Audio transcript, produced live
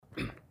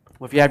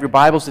Well, if you have your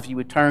Bibles, if you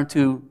would turn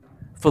to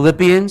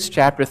Philippians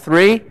chapter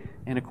 3,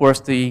 and of course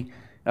the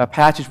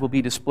passage will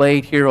be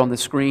displayed here on the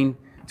screen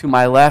to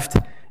my left.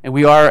 And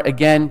we are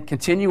again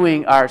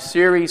continuing our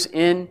series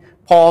in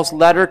Paul's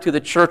letter to the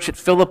church at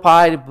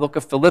Philippi, the book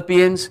of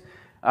Philippians,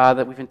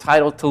 that we've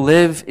entitled To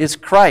Live is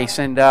Christ.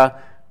 And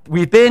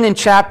we've been in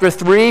chapter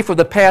 3 for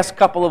the past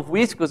couple of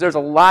weeks because there's a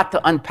lot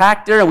to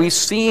unpack there, and we've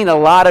seen a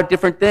lot of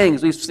different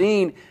things. We've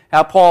seen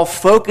how Paul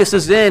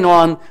focuses in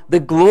on the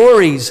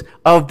glories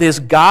of this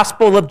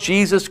gospel of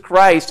Jesus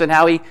Christ and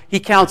how he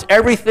counts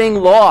everything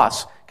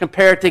lost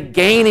compared to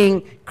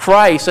gaining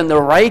Christ and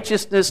the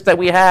righteousness that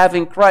we have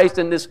in Christ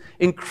and this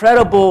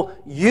incredible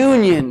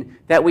union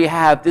that we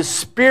have, this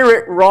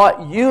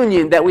Spirit-wrought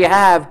union that we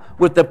have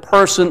with the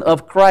person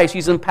of Christ.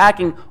 He's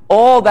unpacking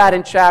all that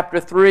in chapter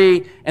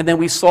 3, and then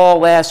we saw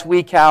last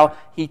week how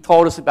he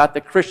told us about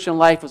the Christian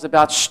life was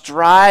about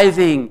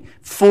striving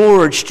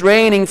forward,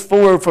 straining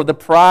forward for the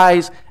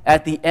prize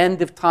at the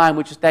end of time,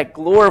 which is that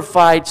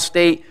glorified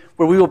state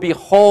where we will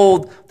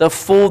behold the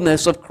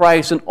fullness of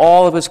Christ in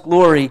all of His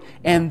glory.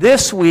 And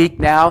this week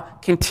now,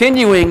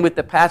 continuing with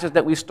the passage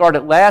that we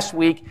started last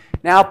week,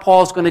 now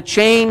Paul's going to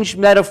change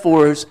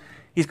metaphors.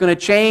 He's going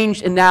to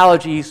change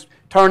analogies,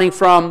 turning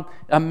from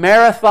a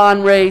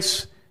marathon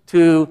race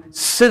to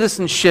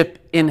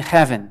citizenship in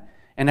heaven.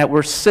 And that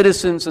we're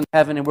citizens in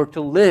heaven and we're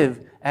to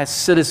live as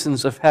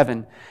citizens of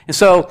heaven. And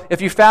so,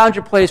 if you found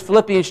your place,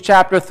 Philippians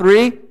chapter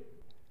 3,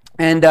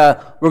 and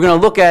we're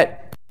going to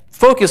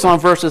focus on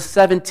verses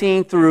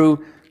 17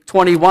 through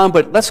 21,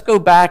 but let's go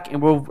back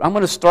and I'm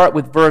going to start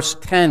with verse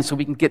 10 so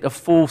we can get a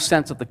full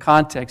sense of the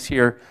context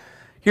here.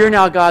 Hear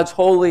now God's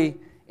holy,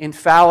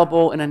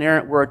 infallible, and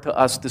inerrant word to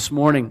us this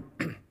morning.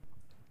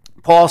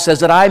 Paul says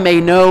that I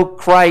may know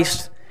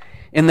Christ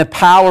in the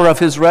power of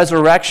His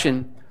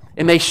resurrection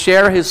and may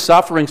share His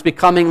sufferings,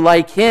 becoming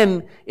like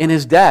Him in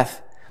His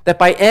death, that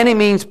by any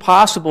means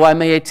possible I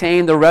may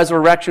attain the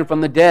resurrection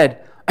from the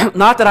dead.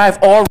 Not that I've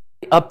already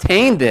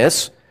obtained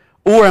this,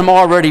 or am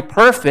already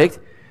perfect,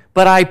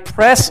 but I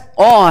press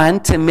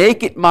on to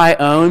make it my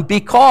own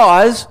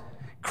because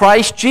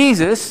Christ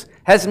Jesus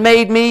has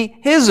made me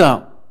His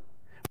own.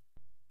 I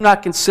do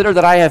not consider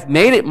that I have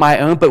made it my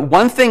own, but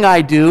one thing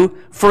I do,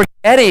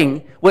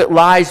 forgetting what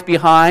lies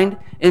behind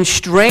and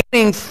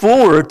straining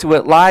forward to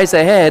what lies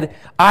ahead,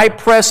 I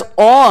press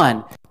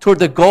on toward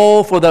the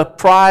goal for the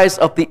prize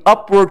of the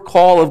upward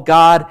call of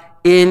God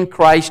in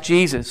Christ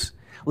Jesus.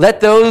 Let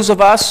those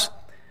of us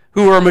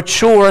who are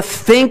mature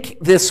think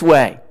this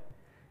way.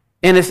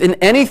 And if in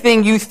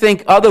anything you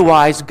think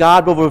otherwise,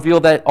 God will reveal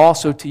that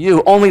also to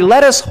you. Only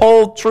let us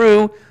hold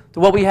true to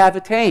what we have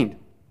attained.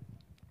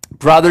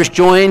 Brothers,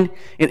 join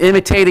in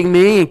imitating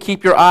me and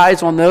keep your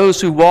eyes on those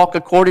who walk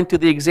according to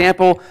the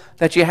example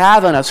that you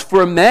have in us.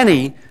 For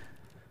many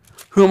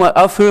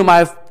of whom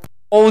I've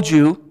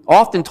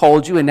often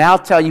told you, and now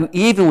tell you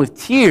even with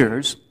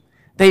tears,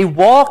 they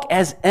walk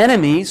as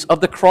enemies of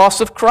the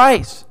cross of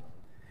Christ.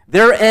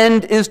 Their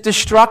end is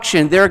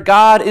destruction. Their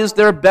God is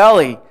their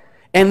belly.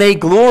 And they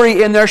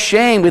glory in their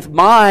shame with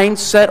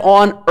minds set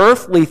on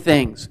earthly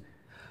things.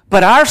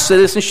 But our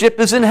citizenship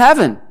is in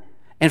heaven.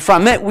 And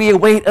from it we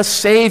await a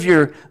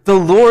Savior, the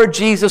Lord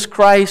Jesus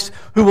Christ,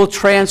 who will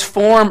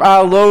transform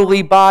our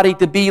lowly body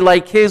to be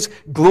like His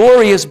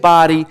glorious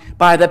body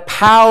by the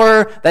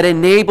power that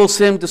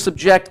enables Him to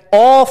subject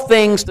all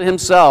things to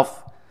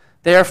Himself.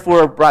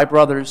 Therefore, my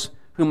brothers,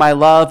 whom I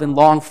love and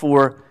long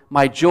for,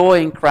 my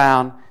joy and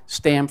crown,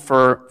 stand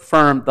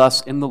firm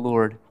thus in the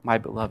Lord, my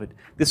beloved.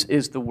 This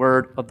is the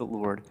word of the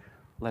Lord.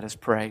 Let us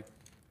pray.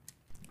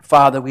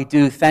 Father, we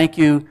do thank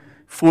you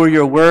for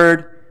your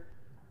word.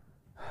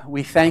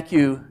 We thank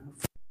you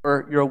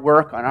for your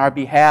work on our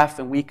behalf,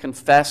 and we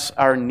confess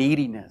our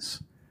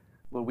neediness.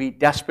 Lord, we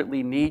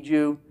desperately need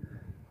you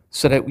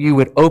so that you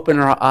would open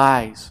our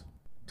eyes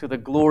to the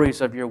glories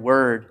of your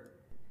word,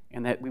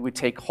 and that we would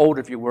take hold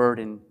of your word,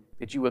 and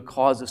that you would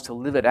cause us to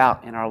live it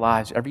out in our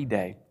lives every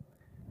day.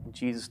 In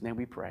Jesus' name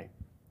we pray.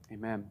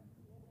 Amen.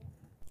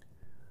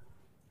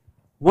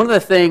 One of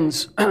the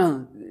things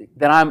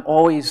that I'm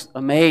always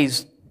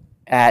amazed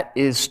at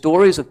is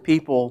stories of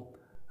people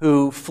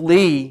who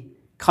flee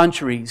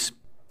countries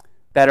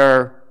that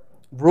are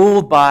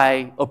ruled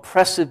by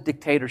oppressive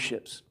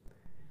dictatorships.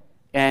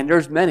 And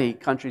there's many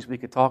countries we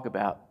could talk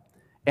about.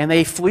 And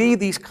they flee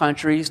these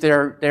countries.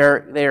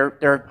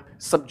 They're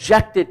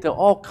subjected to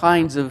all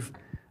kinds of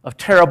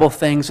terrible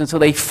things. And so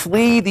they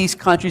flee these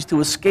countries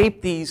to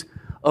escape these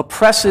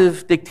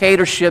oppressive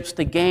dictatorships,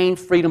 to gain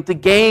freedom, to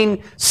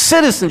gain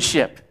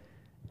citizenship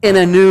in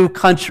a new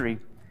country.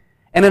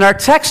 And in our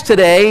text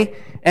today,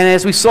 and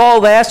as we saw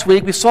last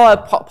week, we saw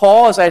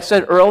Paul, as I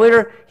said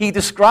earlier, he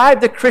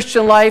described the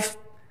Christian life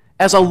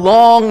as a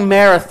long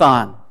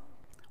marathon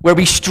where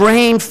we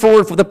strain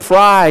forward for the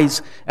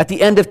prize at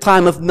the end of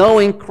time of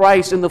knowing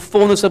Christ in the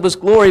fullness of His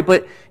glory.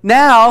 But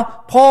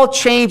now, Paul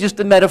changes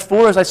the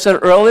metaphor, as I said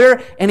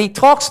earlier, and he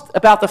talks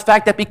about the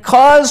fact that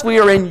because we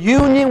are in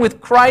union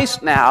with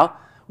Christ now,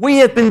 we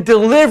have been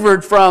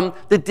delivered from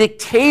the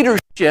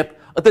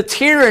dictatorship, the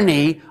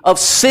tyranny of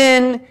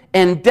sin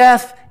and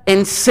death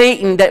and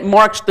Satan that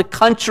marks the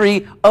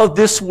country of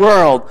this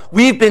world.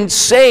 We've been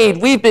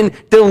saved. We've been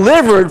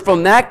delivered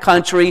from that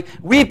country.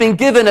 We've been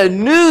given a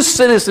new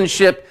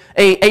citizenship,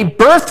 a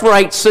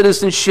birthright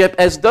citizenship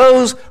as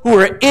those who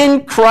are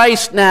in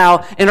Christ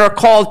now and are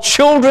called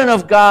children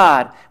of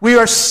God. We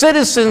are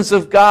citizens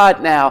of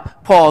God now,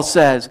 Paul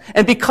says.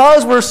 And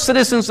because we're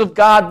citizens of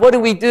God, what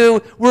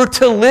do? We're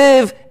to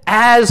live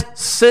as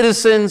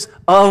citizens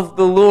of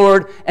the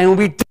Lord. And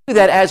we do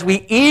that as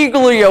we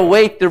eagerly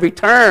await the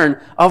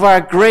return of our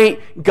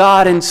great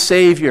God and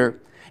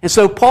Savior. And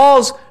so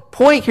Paul's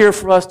point here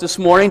for us this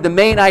morning, the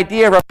main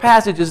idea of our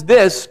passage is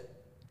this,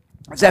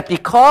 is that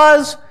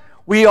because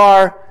we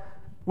are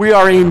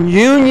in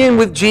union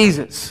with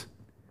Jesus,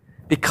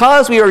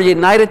 because we are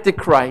united to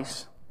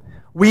Christ,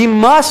 we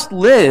must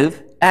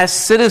live as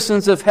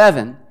citizens of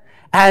heaven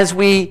as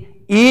we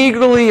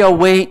eagerly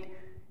await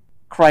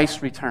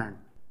Christ's return.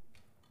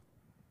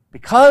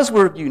 Because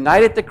we're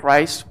united to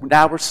Christ,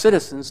 now we're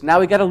citizens.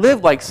 Now we got to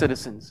live like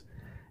citizens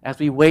as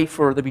we wait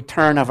for the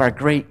return of our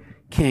great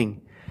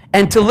King.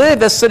 And to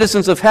live as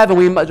citizens of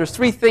heaven, there's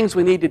three things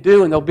we need to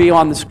do, and they'll be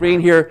on the screen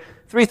here.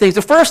 Three things.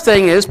 The first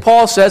thing is,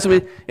 Paul says,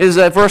 is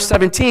verse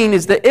 17,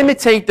 is to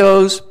imitate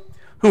those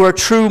who are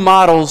true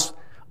models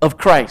of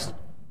Christ.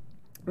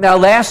 Now,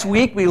 last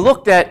week we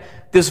looked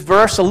at this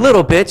verse a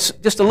little bit,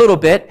 just a little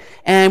bit,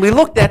 and we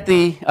looked at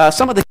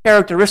some of the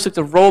characteristics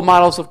of role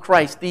models of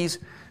Christ.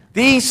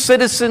 These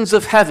citizens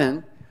of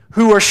heaven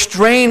who are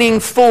straining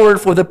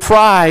forward for the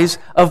prize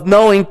of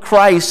knowing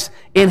Christ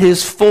in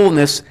His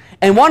fullness.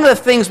 And one of the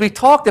things we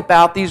talked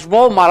about, these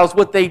role models,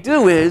 what they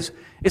do is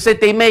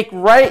that they make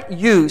right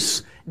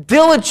use,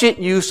 diligent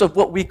use of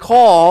what we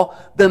call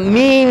the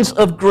means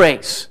of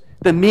grace.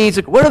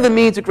 What are the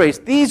means of grace?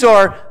 These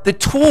are the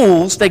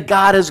tools that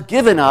God has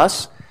given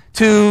us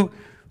to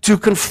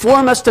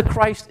conform us to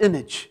Christ's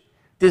image.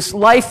 This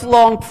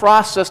lifelong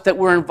process that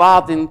we're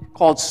involved in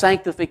called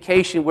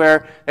sanctification,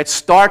 where it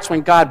starts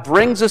when God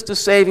brings us to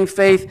saving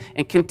faith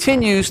and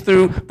continues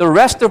through the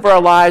rest of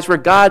our lives where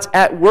God's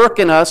at work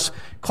in us,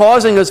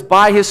 causing us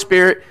by His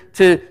Spirit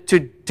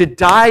to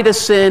die to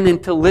sin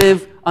and to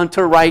live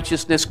unto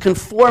righteousness,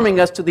 conforming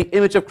us to the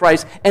image of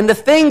Christ. And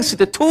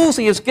the tools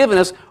He has given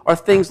us are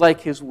things like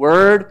His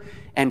Word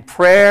and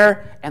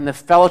prayer and the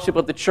fellowship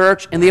of the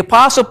church. And the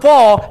Apostle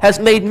Paul has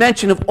made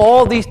mention of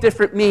all these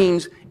different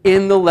means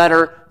in the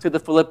letter to the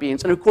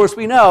Philippians. And of course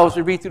we know, as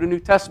we read through the New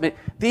Testament,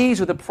 these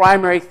are the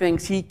primary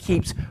things he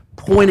keeps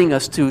pointing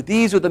us to.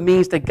 These are the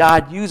means that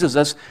God uses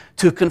us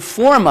to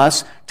conform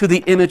us to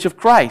the image of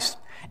Christ.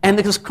 And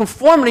this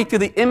conformity to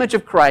the image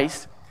of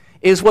Christ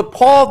is what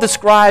Paul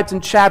describes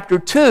in chapter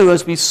 2,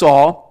 as we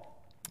saw.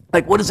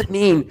 Like, what does it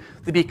mean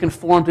to be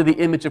conformed to the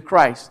image of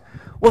Christ?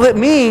 Well, it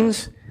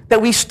means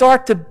that we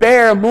start to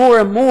bear more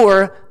and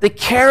more the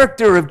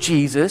character of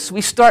Jesus. We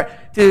start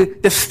to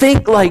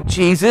think like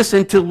Jesus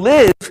and to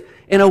live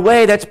in a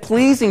way that's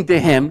pleasing to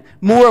Him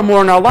more and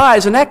more in our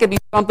lives. And that can be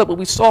summed up what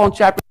we saw in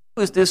chapter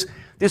 2 is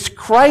this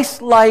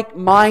Christ-like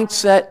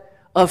mindset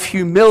of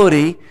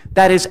humility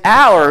that is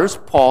ours,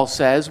 Paul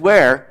says,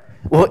 where?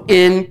 Well,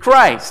 in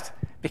Christ.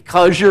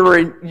 Because you're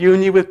in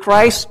union with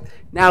Christ,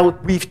 now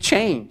we've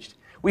changed.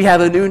 We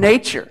have a new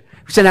nature.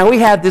 So now we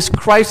have this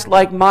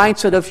Christ-like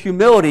mindset of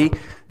humility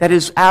that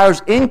is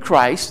ours in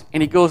Christ,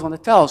 and he goes on to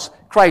tell us,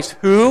 Christ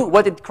who?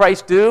 What did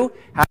Christ do?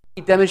 How did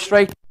He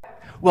demonstrate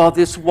that? Well,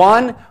 this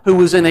one who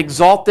was in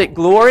exalted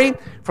glory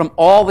from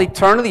all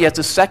eternity as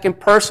the second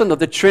person of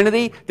the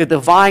Trinity, the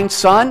divine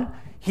Son,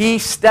 He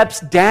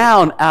steps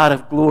down out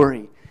of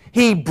glory.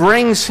 He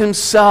brings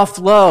Himself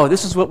low.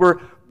 This is what we're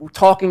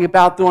talking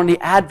about during the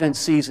Advent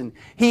season.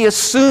 He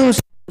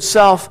assumes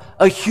Himself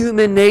a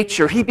human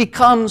nature. He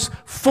becomes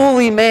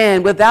fully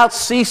man without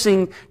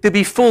ceasing to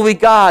be fully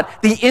God,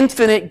 the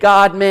infinite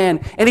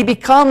God-man. And He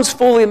becomes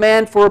fully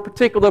man for a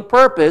particular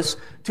purpose,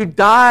 to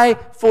die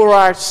for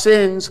our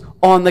sins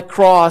on the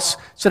cross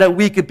so that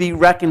we could be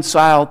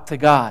reconciled to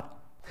God.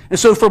 And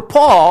so for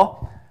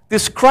Paul,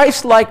 this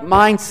Christ-like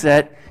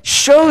mindset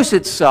shows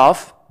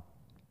itself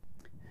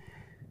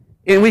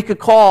in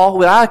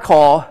what I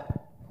call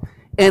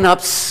an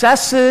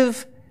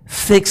obsessive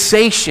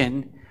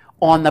fixation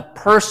on the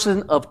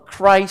person of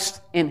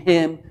Christ and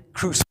Him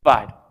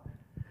crucified.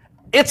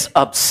 It's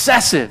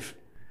obsessive.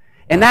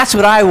 And that's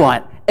what I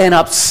want. An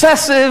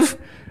obsessive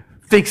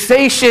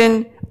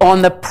fixation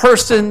on the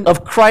person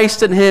of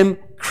Christ and Him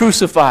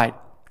crucified.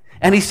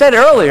 And he said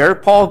earlier,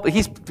 Paul,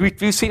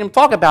 we've seen him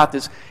talk about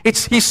this.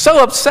 He's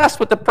so obsessed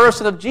with the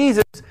person of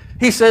Jesus,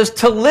 he says,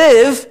 to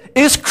live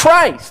is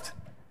Christ,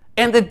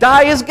 and to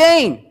die is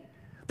gain.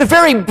 The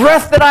very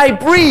breath that I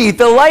breathe,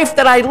 the life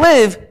that I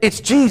live, it's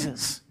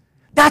Jesus.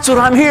 That's what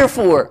I'm here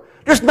for.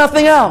 There's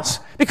nothing else.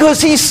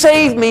 Because He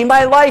saved me.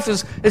 My life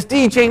is, as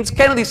D. James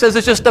Kennedy says,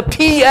 it's just a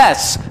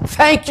P.S.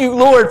 Thank you,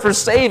 Lord, for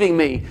saving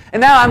me. And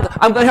now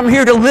I'm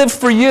here to live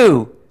for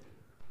You.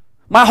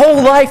 My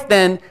whole life,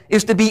 then,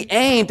 is to be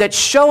aimed at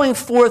showing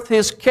forth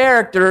His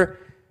character,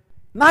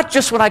 not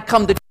just when I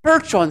come to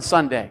church on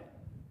Sunday,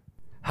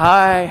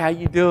 Hi, how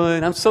you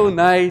doing? I'm so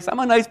nice. I'm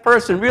a nice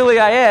person. Really,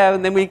 I am.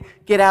 And then we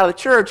get out of the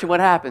church, and what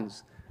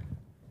happens?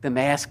 The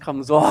mask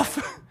comes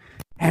off,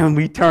 and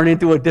we turn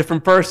into a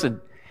different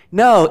person.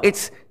 No,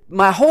 it's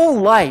my whole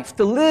life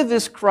to live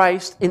as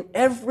Christ in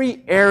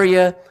every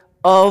area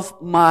of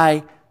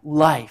my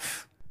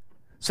life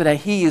so that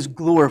He is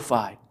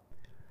glorified.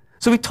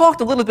 So we talked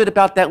a little bit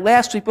about that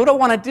last week, but what I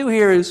want to do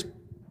here is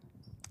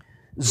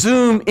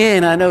zoom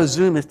in. I know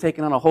Zoom has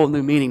taken on a whole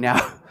new meaning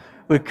now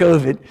with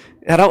COVID.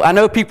 I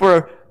know people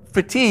are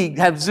fatigued,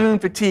 have Zoom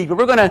fatigue, but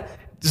we're going to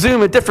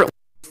zoom a different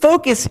way.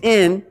 Focus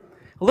in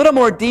a little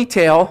more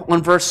detail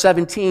on verse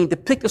 17 to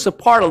pick this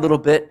apart a little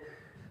bit,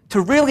 to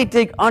really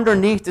dig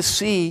underneath to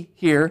see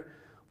here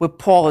what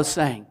Paul is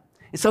saying.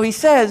 And so he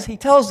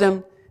tells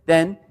them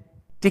then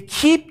to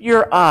keep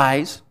your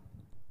eyes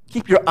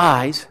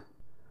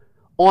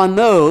on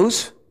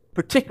those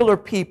particular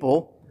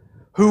people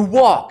who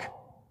walk.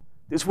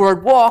 This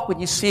word walk, when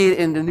you see it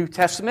in the New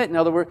Testament, in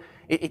other words,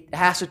 it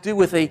has to do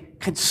with a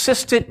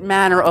consistent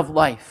manner of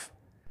life.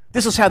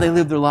 This is how they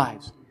live their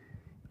lives.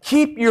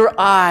 Keep your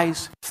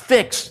eyes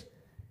fixed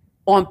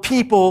on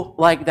people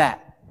like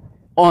that,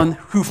 on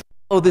who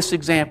follow this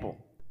example.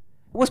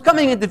 What's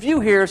coming into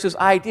view here is this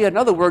idea,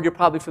 another word you're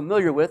probably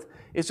familiar with,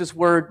 is this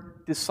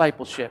word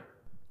discipleship.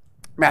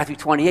 Matthew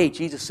 28,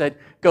 Jesus said,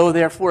 "Go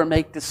therefore and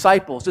make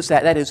disciples." Just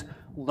that is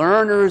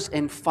learners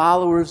and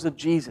followers of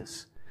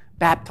Jesus,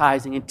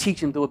 baptizing and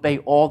teaching them to obey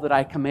all that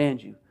I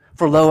command you.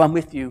 For lo, I'm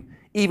with you,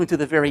 even to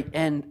the very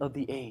end of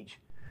the age.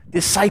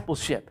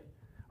 Discipleship,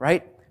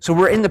 right? So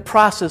we're in the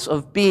process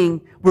of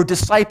we're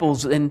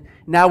disciples, and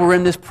now we're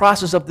in this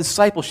process of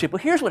discipleship.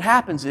 But here's what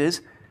happens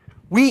is,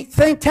 we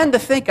tend to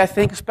think, I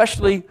think,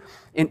 especially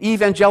in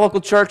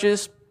evangelical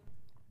churches,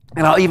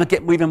 and I'll even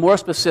get even more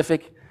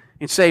specific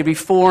and say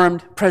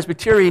Reformed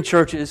Presbyterian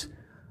churches,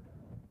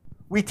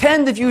 we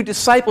tend to view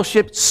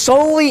discipleship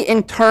solely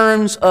in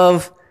terms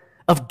of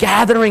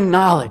gathering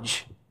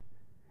knowledge.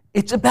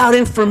 It's about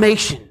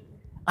information.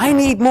 I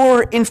need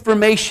more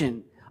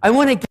information. I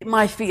want to get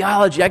my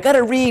theology. I got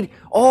to read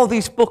all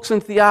these books in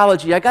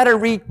theology. I got to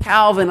read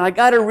Calvin. I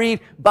got to read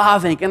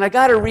Bavinck, and I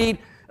got to read,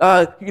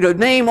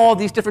 name all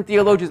these different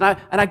theologians.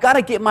 And I got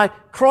to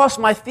cross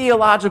my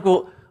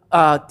theological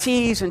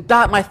T's and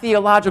dot my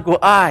theological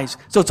I's.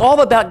 So it's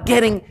all about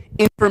getting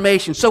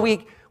information. So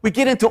we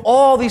get into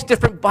all these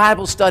different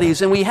Bible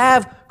studies, and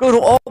go to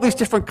all these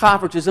different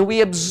conferences, and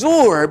we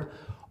absorb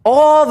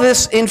all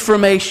this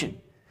information.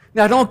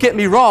 Now, don't get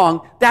me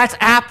wrong, that's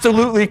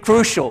absolutely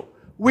crucial.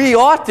 We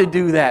ought to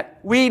do that.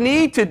 We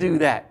need to do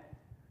that.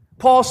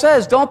 Paul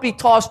says, don't be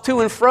tossed to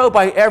and fro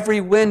by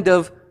every wind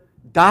of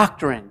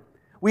doctrine.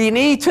 We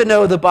need to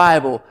know the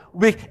Bible,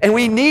 and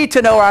we need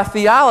to know our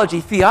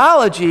theology.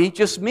 Theology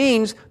just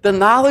means the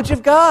knowledge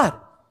of God.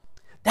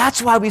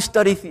 That's why we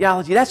study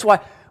theology.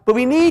 But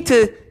we need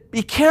to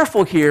be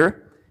careful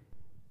here.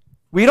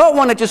 We don't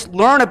want to just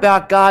learn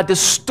about God to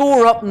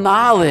store up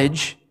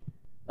knowledge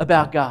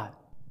about God.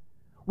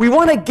 We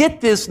want to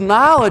get this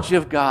knowledge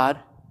of God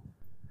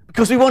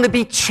because we want to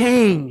be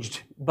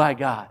changed by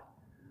God.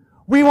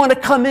 We want to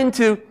come in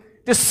to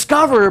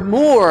discover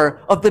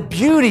more of the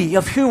beauty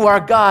of who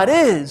our God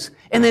is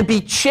and then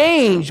be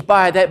changed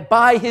by that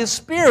by His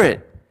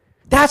Spirit.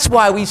 That's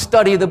why we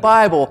study the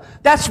Bible.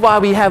 That's why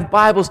we have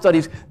Bible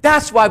studies.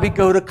 That's why we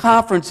go to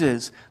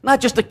conferences. Not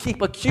just to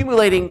keep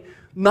accumulating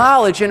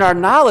knowledge in our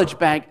knowledge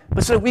bank,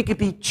 but so that we could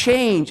be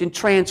changed and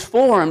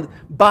transformed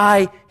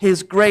by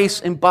His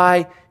grace and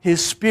by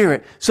His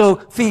Spirit. So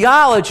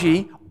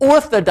theology,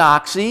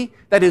 orthodoxy,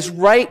 that is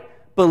right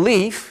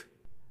belief,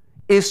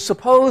 is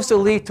supposed to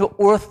lead to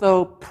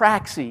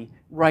orthopraxy,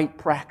 right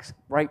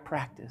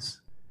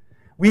practice.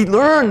 We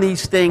learn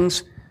these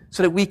things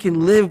so that we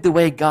can live the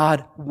way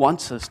God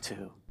wants us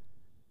to.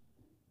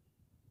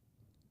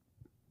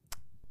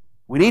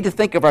 We need to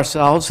think of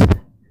ourselves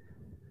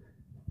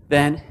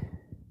then,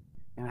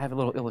 and I have a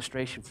little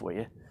illustration for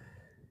you.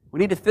 We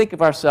need to think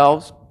of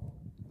ourselves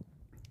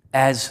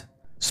as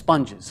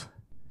sponges,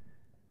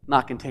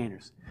 not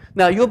containers.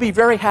 Now, you'll be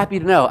very happy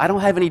to know I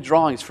don't have any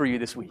drawings for you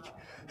this week.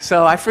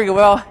 So I figure,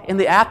 well, in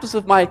the absence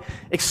of my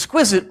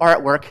exquisite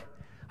artwork,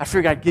 I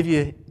figured I'd give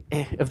you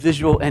a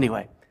visual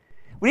anyway.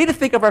 We need to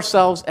think of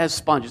ourselves as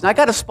sponges. Now, I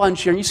got a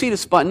sponge here, and you see the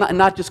sponge,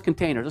 not just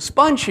containers. A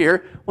sponge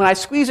here, when I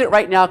squeeze it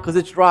right now because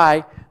it's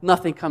dry,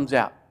 nothing comes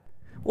out.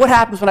 What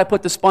happens when I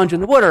put the sponge in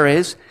the water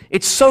is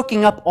it's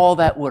soaking up all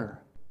that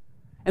water.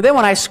 And then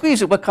when I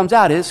squeeze it, what comes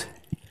out is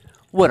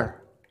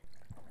water.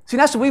 See,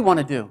 that's what we want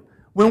to do.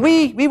 When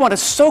we want to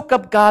soak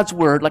up God's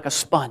Word like a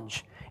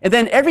sponge, and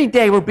then every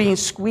day we're being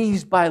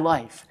squeezed by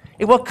life.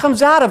 And what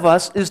comes out of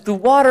us is the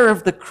water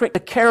of the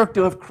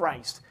character of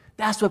Christ.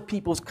 That's what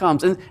people's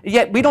comes. And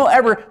yet we don't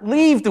ever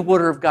leave the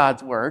water of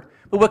God's Word,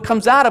 but what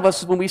comes out of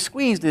us when we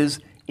squeezed is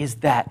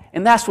that.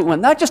 And that's what we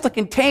want. Not just a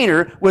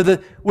container where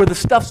the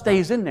stuff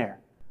stays in there,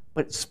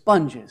 but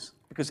sponges.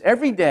 Because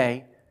every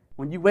day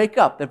when you wake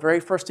up, the very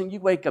first thing you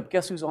wake up,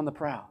 guess who's on the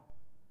prowl?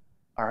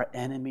 Our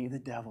enemy, the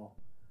devil.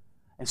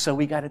 And so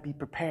we got to be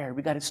prepared.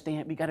 We got to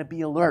stand. We got to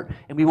be alert.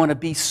 And we want to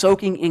be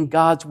soaking in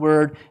God's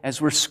word as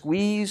we're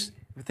squeezed.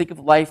 We think of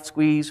life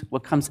squeeze.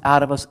 What comes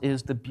out of us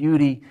is the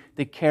beauty,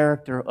 the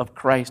character of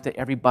Christ that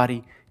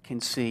everybody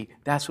can see.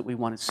 That's what we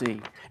want to see.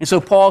 And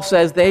so Paul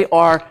says they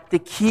are to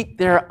keep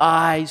their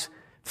eyes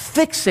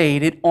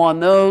fixated on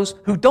those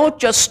who don't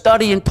just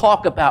study and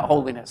talk about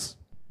holiness,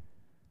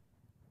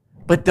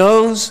 but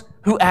those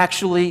who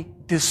actually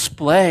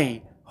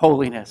display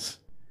holiness,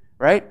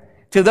 right?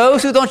 To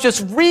those who don't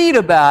just read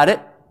about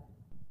it,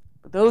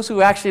 but those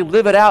who actually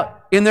live it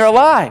out in their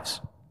lives.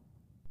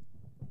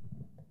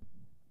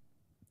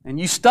 And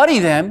you study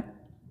them,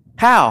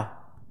 how?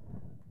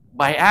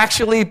 By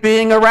actually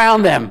being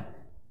around them.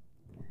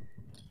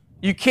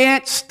 You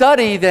can't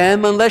study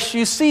them unless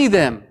you see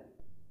them,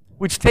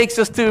 which takes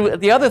us to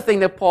the other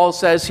thing that Paul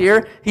says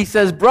here. He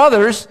says,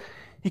 brothers,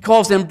 he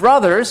calls them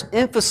brothers,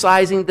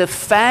 emphasizing the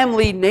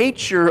family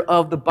nature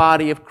of the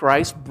body of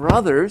Christ.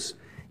 Brothers,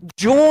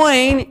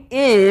 join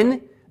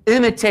in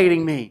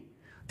imitating me.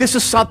 This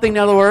is something, in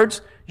other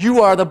words,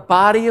 you are the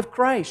body of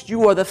Christ.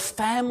 You are the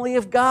family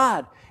of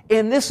God.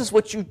 And this is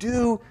what you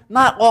do,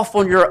 not off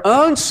on your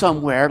own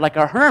somewhere like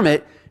a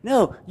hermit.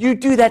 No, you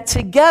do that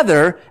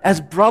together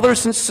as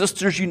brothers and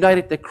sisters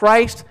united to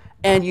Christ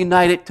and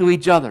united to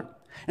each other.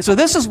 And so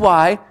this is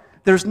why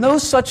there's no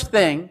such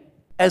thing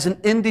as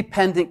an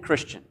independent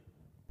Christian.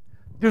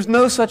 There's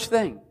no such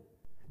thing.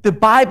 The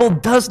Bible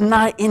does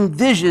not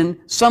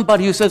envision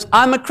somebody who says,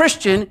 I'm a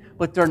Christian,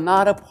 but they're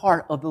not a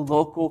part of the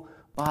local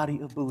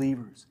body of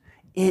believers.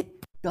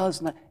 It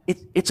does not.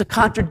 It's a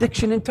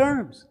contradiction in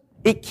terms.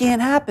 It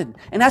can't happen.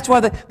 And that's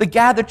why the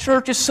gathered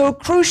church is so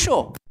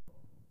crucial.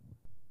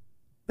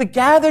 The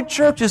gathered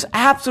church is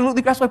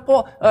absolutely, that's why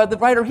Paul, the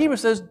writer of Hebrews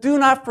says, do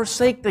not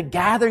forsake the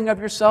gathering of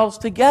yourselves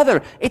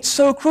together. It's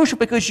so crucial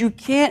because you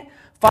can't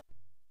find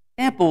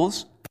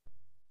examples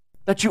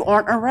that you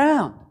aren't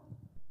around,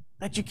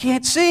 that you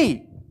can't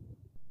see.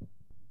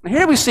 And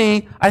here we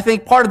see, I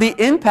think, part of the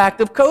impact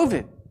of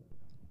COVID.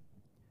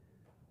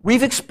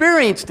 We've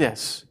experienced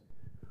this,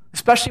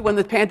 especially when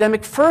the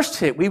pandemic first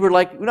hit. We were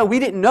like, we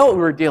didn't know what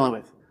we were dealing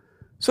with.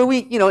 So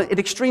in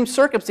extreme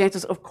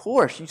circumstances, of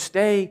course, you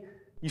stay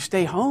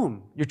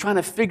home. You're trying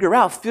to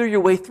feel your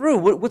way through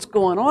what's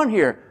going on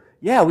here.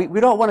 Yeah, we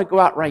don't want to go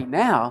out right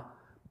now,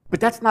 but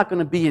that's not going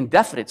to be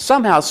indefinite.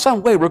 Somehow,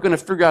 some way, we're going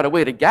to figure out a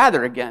way to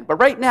gather again. But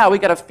right now, we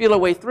got to feel our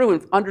way through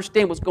and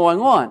understand what's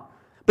going on.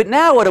 But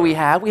now what do we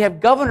have? We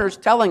have governors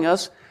telling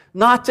us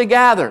not to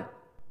gather,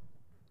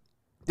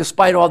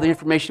 despite all the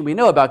information we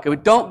know about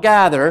COVID. Don't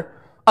gather,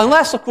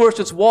 unless, of course,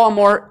 it's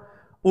Walmart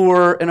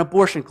or an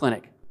abortion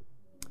clinic.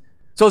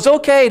 So it's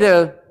okay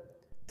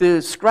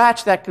to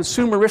scratch that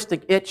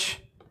consumeristic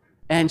itch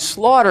and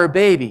slaughter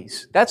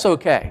babies. That's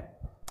okay.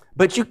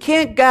 But you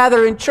can't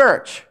gather in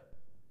church.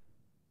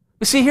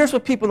 You see, here's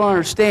what people don't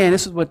understand.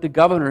 This is what the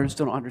governors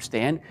don't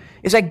understand,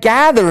 is that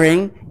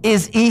gathering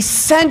is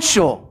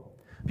essential.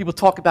 People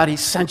talk about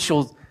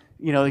essential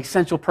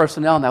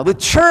personnel now. The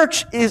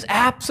church is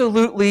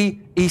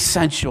absolutely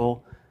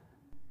essential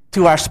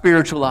to our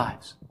spiritual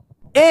lives.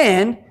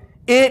 And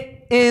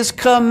it is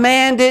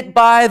commanded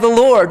by the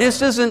Lord.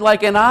 This isn't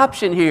like an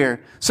option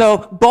here.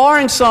 So,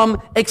 barring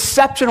some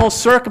exceptional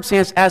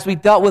circumstance as we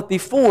dealt with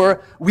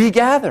before, we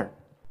gather,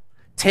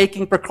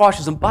 taking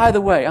precautions. And by the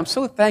way, I'm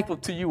so thankful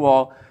to you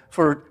all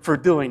for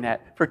doing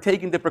that, for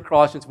taking the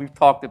precautions we've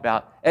talked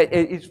about.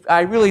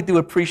 I really do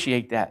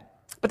appreciate that.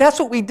 But that's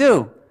what we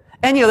do.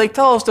 And they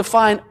tell us to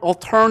find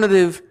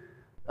alternative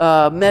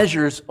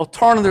measures,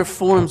 alternative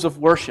forms of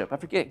worship. I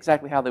forget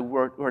exactly how they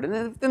word it.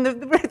 And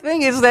the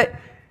thing is that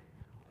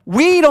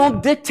we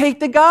don't dictate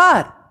to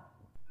God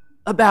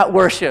about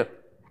worship.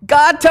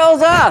 God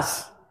tells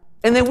us,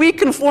 and then we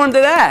conform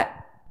to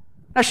that.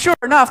 Now, sure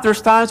enough,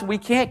 there's times we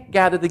can't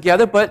gather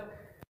together, but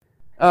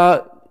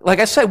like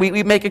I said,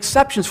 we make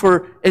exceptions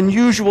for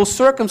unusual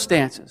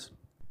circumstances.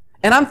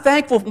 And I'm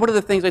thankful, one of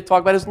the things I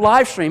talk about is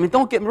live stream. And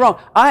don't get me wrong,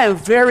 I am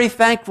very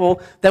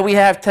thankful that we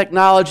have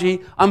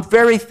technology. I'm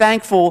very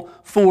thankful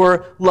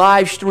for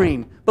live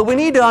stream. But we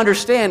need to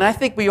understand, I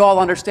think we all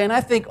understand,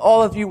 I think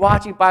all of you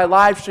watching by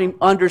live stream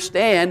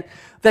understand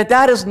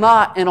that is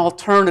not an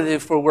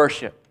alternative for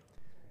worship.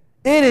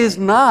 It is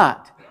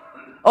not.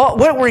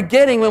 What we're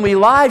getting when we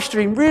live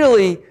stream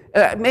really,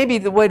 maybe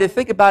the way to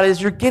think about it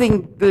is you're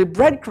getting the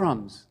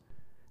breadcrumbs,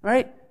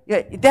 right?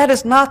 Yeah, that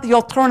is not the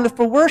alternative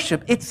for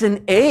worship. It's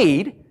an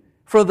aid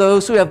for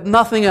those who have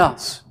nothing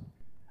else.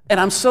 And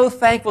I'm so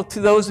thankful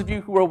to those of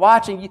you who are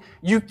watching.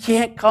 You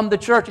can't come to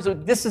church. So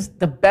this is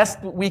the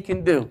best that we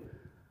can do,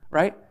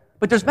 right?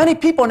 But there's many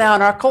people now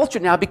in our culture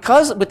now,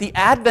 because with the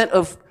advent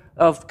of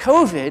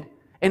COVID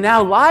and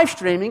now live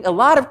streaming, a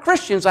lot of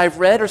Christians I've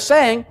read are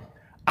saying,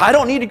 I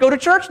don't need to go to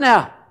church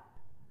now.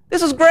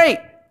 This is great.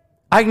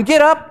 I can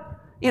get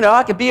up,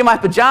 I can be in my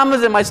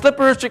pajamas and my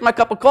slippers, drink my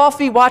cup of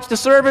coffee, watch the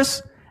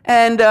service,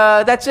 and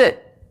that's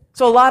it.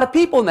 So a lot of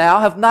people now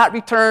have not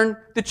returned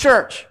to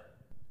church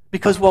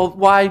because,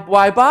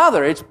 why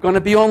bother? It's going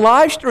to be on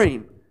live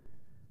stream.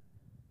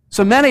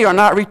 So many are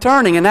not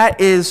returning, and that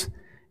is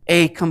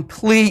a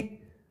complete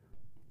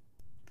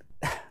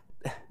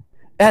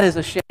That is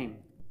a shame.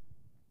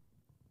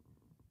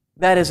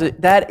 That is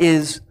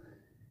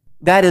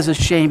a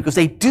shame because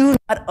they do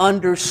not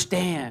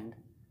understand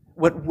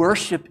what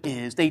worship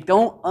is. They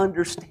don't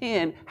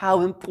understand how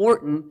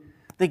important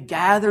the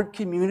gathered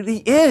community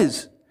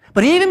is.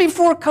 But even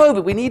before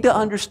COVID, we need to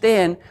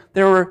understand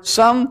there were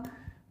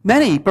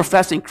many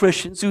professing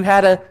Christians who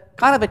had a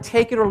kind of a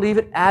take it or leave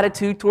it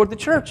attitude toward the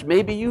church.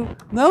 Maybe you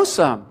know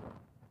some.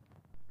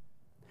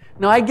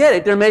 Now, I get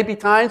it. There may be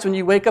times when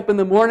you wake up in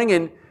the morning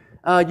and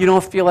you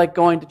don't feel like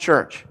going to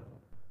church.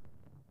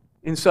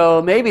 And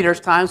so maybe there's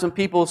times when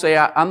people say,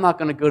 I'm not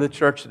going to go to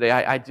church today.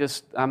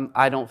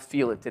 I don't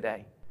feel it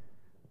today.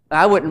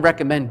 I wouldn't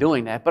recommend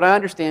doing that, but I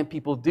understand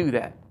people do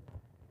that.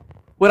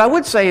 What I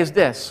would say is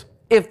this.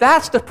 If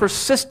that's the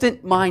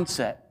persistent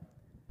mindset,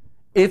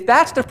 if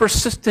that's the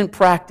persistent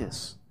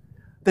practice,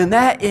 then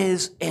that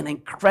is an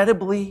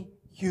incredibly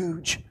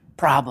huge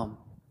problem.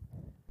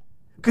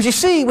 Because you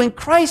see, when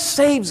Christ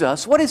saves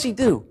us, what does He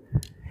do?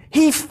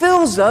 He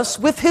fills us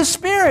with His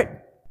Spirit.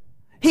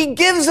 He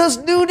gives us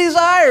new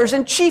desires,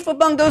 and chief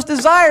among those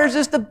desires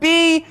is to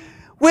be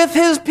with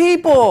His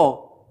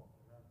people.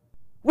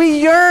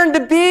 We yearn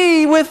to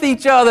be with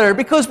each other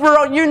because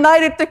we're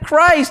united to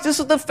Christ. This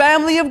is the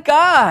family of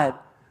God.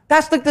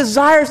 That's the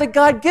desires that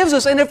God gives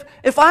us. And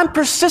if I'm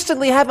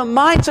persistently have a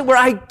mindset where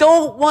I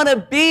don't want to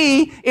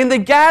be in the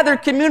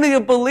gathered community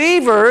of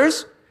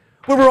believers,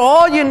 where we're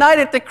all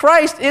united to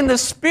Christ in the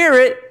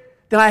Spirit,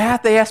 then I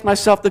have to ask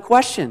myself the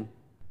question,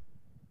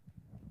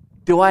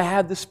 do I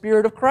have the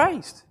Spirit of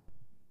Christ?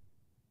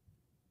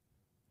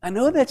 I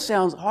know that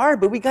sounds hard,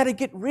 but we got to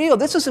get real.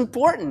 This is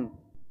important.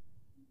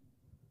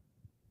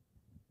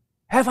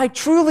 Have I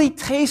truly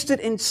tasted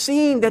and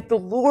seen that the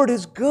Lord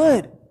is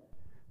good?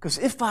 Because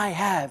if I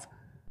have,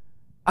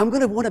 I'm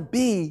going to want to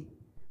be,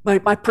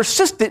 my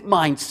persistent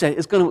mindset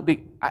is going to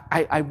be,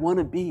 I want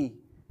to be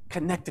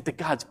connected to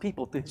God's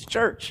people, to His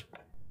church.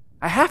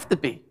 I have to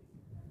be.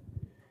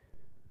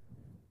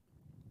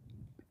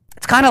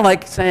 It's kind of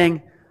like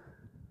saying,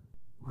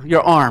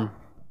 your arm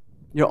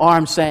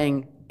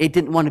saying it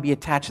didn't want to be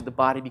attached to the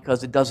body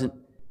because it doesn't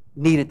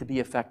need it to be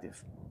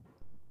effective.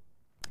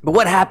 But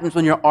what happens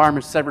when your arm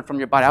is severed from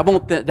your body? I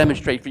won't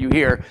demonstrate for you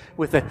here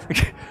with it.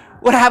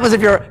 What happens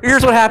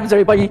here's what happens,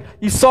 everybody.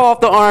 You saw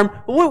off the arm.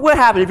 What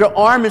happens if your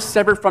arm is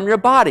severed from your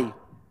body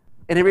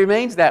and it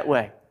remains that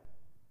way?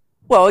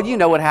 Well, you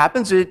know what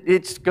happens.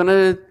 It's going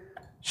to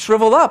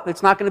shrivel up.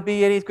 It's not going to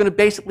be it's going to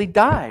basically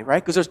die,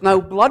 right? Because there's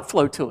no blood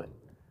flow to it.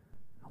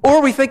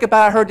 Or we think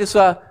about, I heard this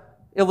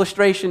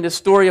illustration, this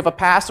story of a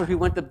pastor who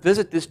went to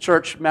visit this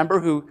church member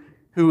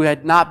who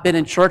had not been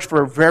in church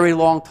for a very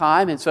long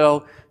time, and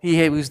so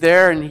he was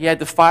there and he had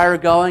the fire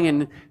going,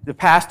 and the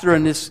pastor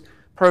and this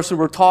person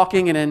were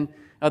talking, and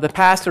then the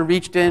pastor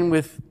reached in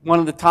with one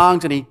of the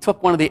tongs and he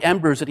took one of the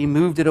embers and he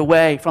moved it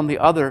away from the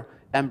other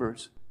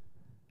embers.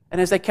 And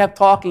as they kept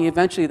talking,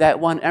 eventually that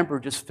one ember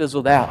just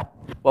fizzled out,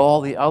 while all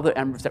the other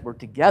embers that were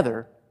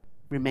together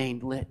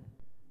remained lit.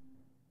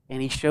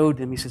 And he showed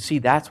them, he said, see,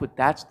 that's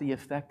the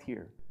effect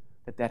here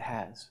that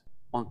has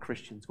on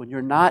Christians. When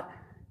you're not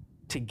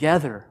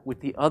together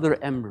with the other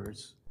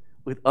embers,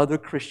 with other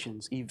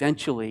Christians,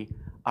 eventually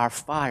our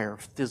fire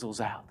fizzles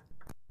out.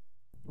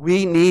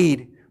 We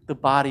need the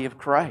body of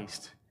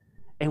Christ,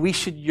 and we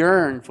should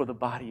yearn for the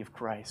body of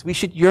Christ. We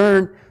should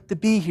yearn to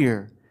be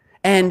here,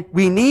 and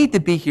we need to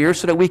be here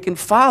so that we can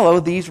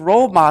follow these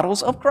role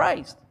models of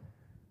Christ.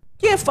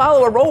 You can't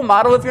follow a role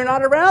model if you're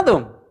not around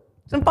them.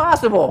 It's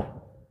impossible.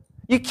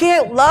 You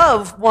can't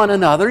love one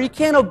another. You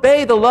can't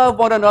obey the love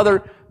one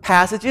another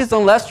passages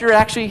unless you're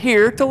actually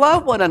here to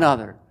love one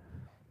another.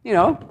 You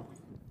know,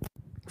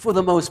 for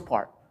the most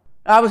part.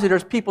 Obviously,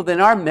 there's people in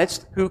our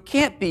midst who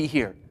can't be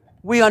here.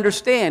 We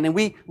understand and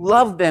we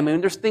love them,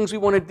 and there's things we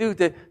want to do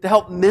to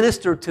help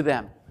minister to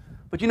them.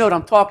 But you know what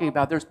I'm talking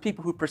about. There's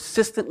people who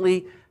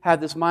persistently have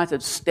this mindset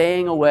of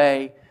staying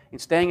away and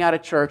staying out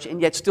of church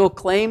and yet still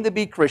claim to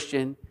be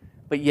Christian,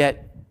 but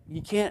yet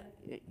you can't,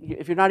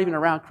 if you're not even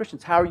around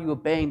Christians, how are you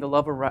obeying the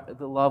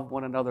love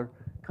one another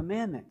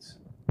commandments?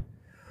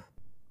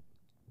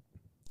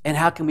 And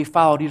how can we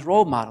follow these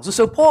role models? And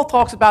so Paul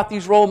talks about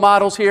these role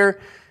models here.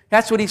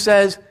 That's what he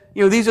says.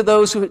 You know, these are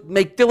those who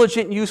make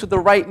diligent use of the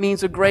right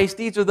means of grace.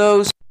 These are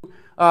those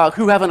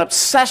who have an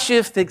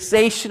obsessive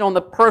fixation on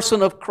the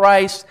person of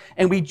Christ.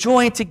 And we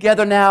join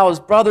together now as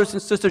brothers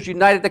and sisters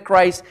united to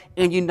Christ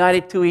and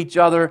united to each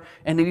other.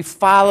 And we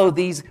follow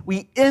these,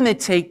 we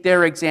imitate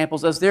their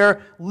examples as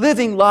they're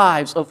living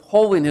lives of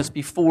holiness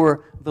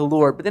before the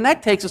Lord. But then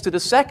that takes us to the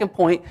second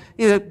point.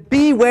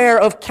 Beware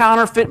of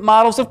counterfeit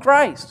models of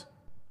Christ.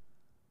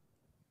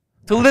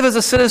 To live as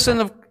a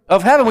citizen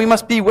of heaven, we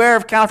must beware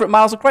of counterfeit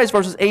models of Christ,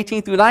 verses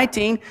 18 through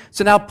 19.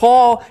 So now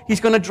Paul, he's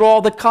going to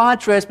draw the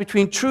contrast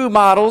between true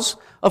models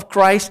of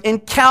Christ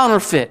and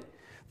counterfeit,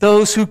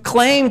 those who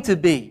claim to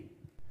be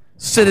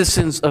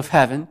citizens of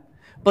heaven,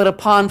 but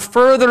upon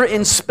further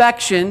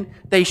inspection,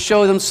 they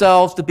show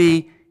themselves to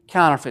be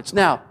counterfeits.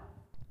 Now,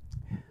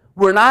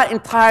 we're not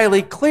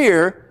entirely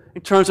clear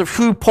in terms of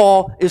who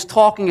Paul is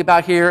talking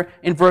about here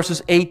in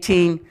verses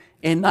 18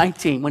 and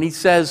 19 when he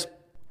says,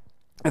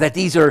 that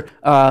these are,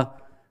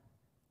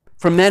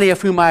 for many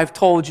of whom I have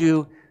told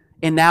you,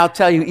 and now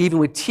tell you, even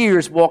with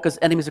tears, walk as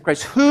enemies of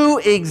Christ. Who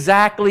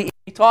exactly is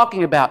he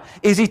talking about?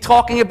 Is he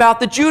talking about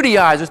the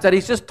Judaizers that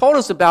he's just told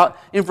us about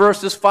in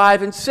verses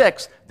 5 and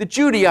 6? The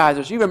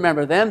Judaizers, you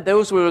remember them.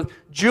 Those were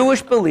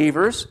Jewish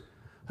believers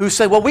who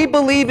said, well, we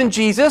believe in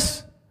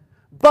Jesus,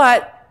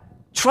 but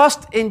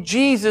trust in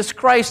Jesus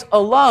Christ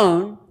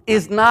alone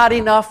is not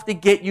enough to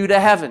get you to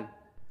heaven.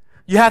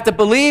 You have to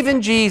believe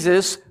in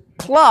Jesus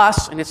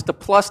plus, and it's the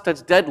plus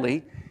that's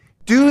deadly,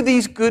 do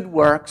these good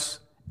works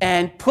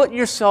and put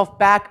yourself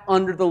back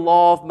under the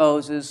law of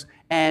Moses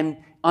and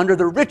under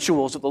the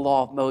rituals of the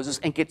law of Moses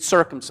and get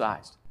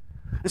circumcised.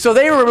 And so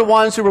they were the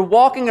ones who were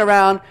walking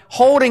around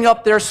holding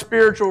up their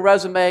spiritual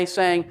resume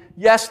saying,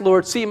 yes,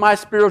 Lord, see my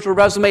spiritual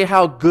resume,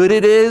 how good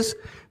it is.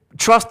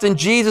 Trust in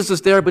Jesus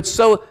is there, but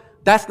so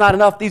that's not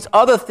enough. These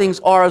other things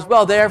are as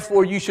well.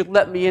 Therefore, you should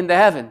let me into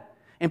heaven.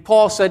 And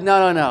Paul said,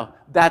 no,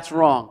 that's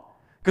wrong.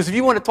 Because if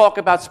you want to talk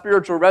about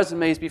spiritual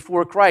resumes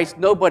before Christ,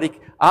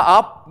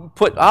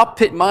 I'll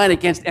pit mine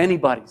against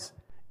anybody's.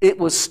 It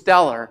was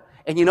stellar.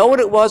 And you know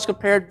what it was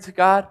compared to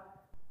God?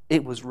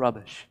 It was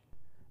rubbish.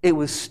 It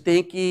was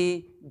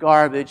stinky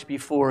garbage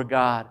before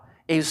God.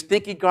 It was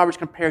stinky garbage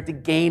compared to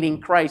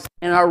gaining Christ.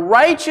 And our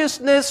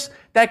righteousness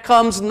that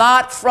comes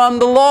not from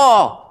the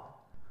law,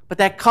 but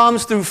that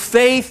comes through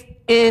faith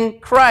in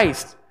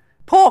Christ.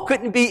 Paul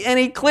couldn't be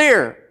any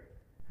clearer.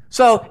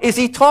 So is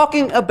he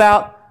talking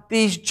about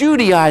these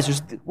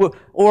Judaizers,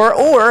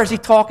 or is he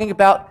talking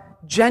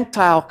about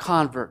Gentile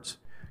converts?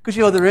 Because,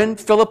 they're in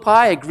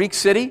Philippi, a Greek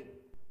city,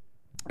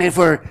 and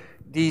for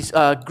these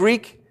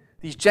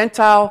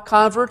Gentile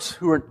converts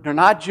they're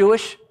not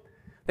Jewish,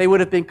 they would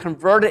have been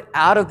converted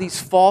out of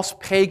these false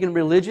pagan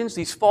religions.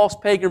 These false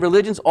pagan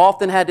religions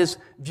often had this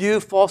view,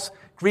 false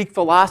Greek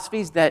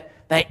philosophies, that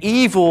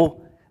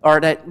evil,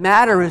 or that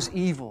matter is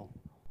evil.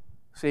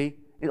 See?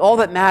 And all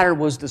that mattered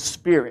was the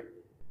spirit.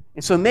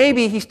 And so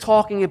maybe he's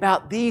talking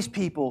about these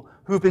people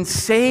who've been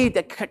saved,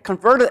 that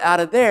converted out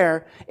of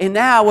there, and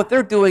now what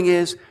they're doing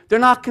is they're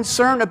not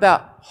concerned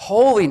about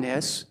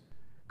holiness,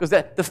 because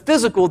the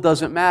physical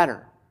doesn't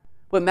matter.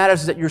 What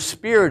matters is that your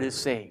spirit is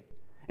saved.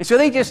 And so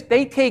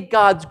they take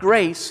God's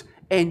grace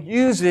and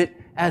use it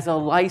as a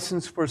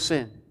license for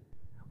sin.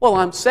 Well,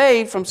 I'm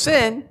saved from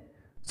sin,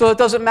 so it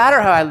doesn't matter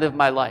how I live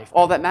my life.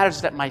 All that matters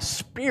is that my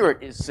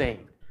spirit is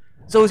saved.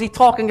 So is he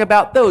talking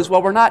about those?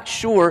 Well, we're not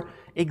sure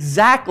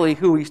exactly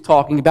who he's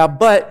talking about,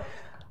 but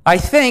I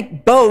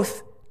think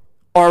both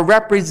are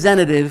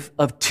representative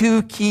of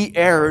two key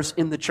errors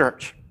in the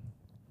church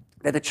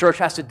that the church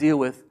has to deal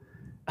with,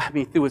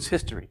 through its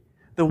history.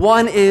 The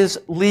one is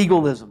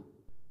legalism.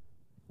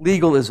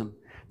 Legalism.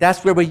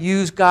 That's where we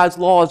use God's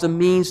law as a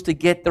means to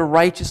get the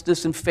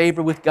righteousness and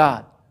favor with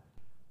God.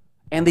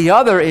 And the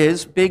other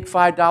is, big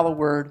 $5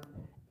 word,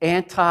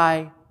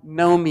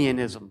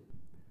 antinomianism.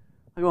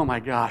 Oh my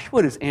gosh,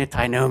 what is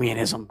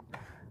antinomianism?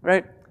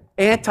 Right?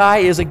 Anti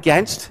is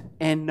against,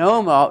 and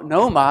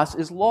nomos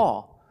is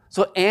law.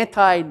 So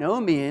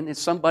antinomian is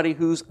somebody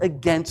who's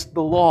against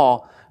the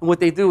law. And what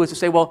they do is to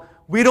say, well,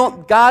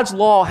 God's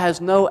law has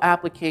no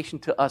application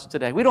to us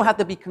today. We don't have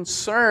to be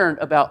concerned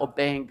about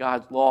obeying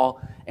God's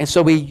law. And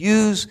so we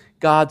use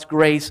God's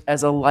grace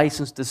as a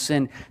license to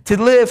sin, to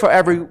live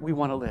however we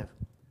want to live.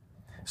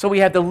 So we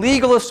have the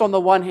legalists on the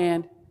one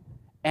hand,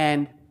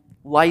 and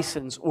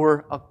license,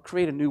 or I'll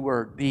create a new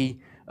word, the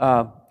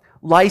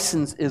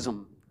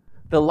licenseism.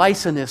 The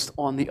licentists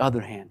on the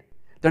other hand.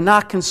 They're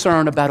not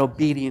concerned about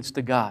obedience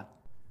to God.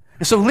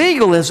 And so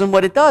legalism,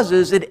 what it does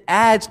is it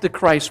adds to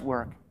Christ's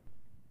work.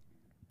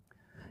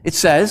 It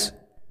says,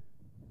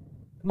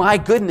 my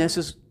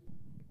goodness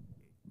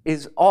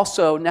is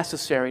also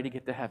necessary to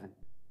get to heaven.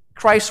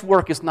 Christ's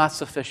work is not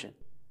sufficient.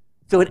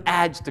 So it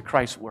adds to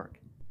Christ's work.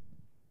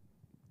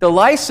 The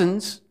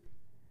licentious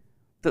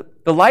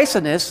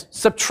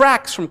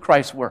subtracts from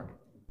Christ's work.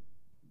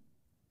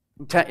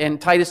 In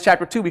Titus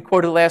chapter 2, we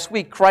quoted last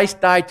week, Christ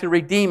died to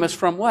redeem us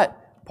from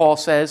what? Paul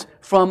says,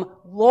 from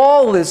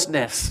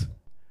lawlessness.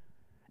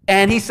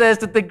 And he says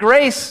that the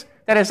grace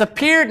that has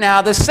appeared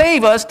now to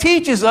save us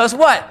teaches us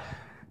what?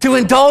 To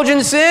indulge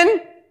in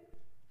sin?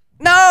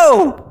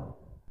 No!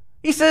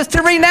 He says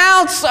to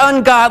renounce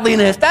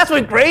ungodliness. That's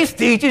what grace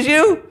teaches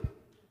you.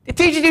 It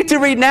teaches you to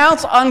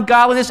renounce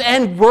ungodliness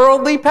and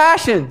worldly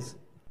passions.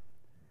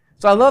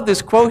 So I love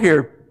this quote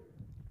here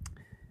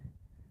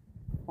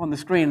on the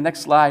screen.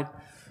 Next slide.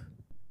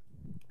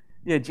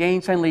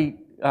 James Henry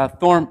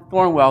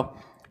Thornwell.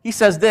 He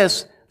says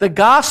this, the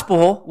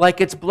gospel, like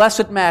its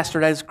blessed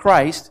master, that is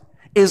Christ,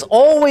 is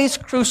always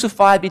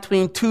crucified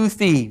between two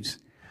thieves,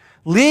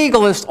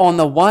 legalists on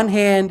the one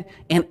hand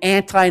and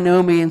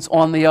antinomians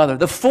on the other.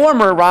 The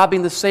former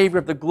robbing the Savior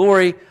of the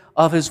glory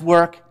of his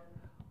work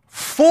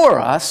for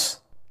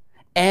us,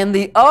 and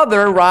the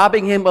other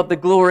robbing him of the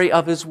glory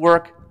of his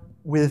work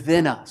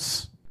within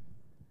us.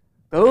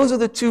 Those are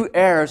the two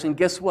errors, and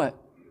guess what?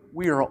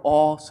 We are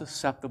all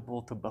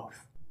susceptible to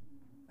both.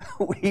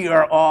 We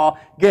are all,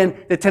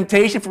 again, the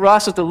temptation for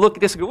us is to look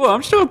at this and go, well,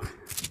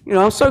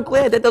 I'm so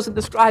glad that doesn't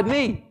describe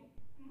me.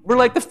 We're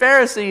like the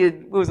Pharisee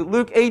in, what was it,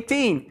 Luke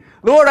 18.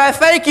 Lord, I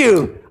thank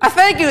you. I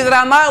thank you that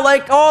I'm not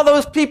like all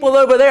those people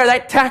over there,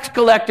 that tax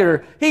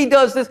collector. He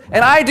does this,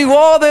 and I do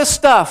all this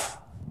stuff.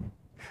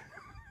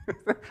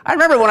 I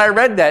remember when I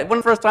read that, one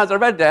of the first times I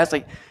read that, I was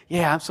like,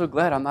 yeah, I'm so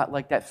glad I'm not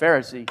like that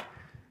Pharisee.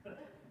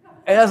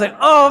 And I was like,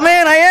 oh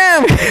man, I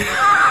am.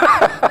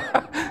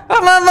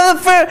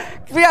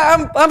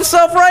 I'm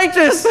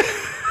self-righteous.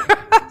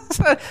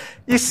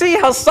 You see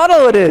how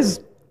subtle it is.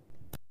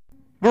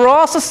 We're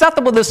all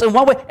susceptible to this in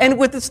one way. And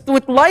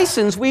with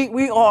license,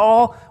 we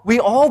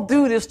all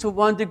do this to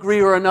one degree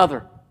or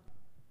another.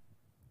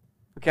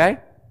 Okay?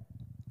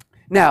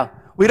 Now,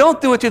 we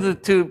don't do it to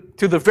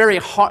the very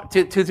heart,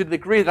 to the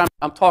degree that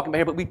I'm talking about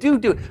here, but we do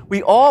it.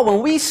 We all,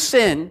 when we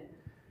sin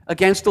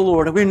against the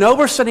Lord, and we know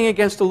we're sinning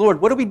against the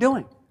Lord, what are we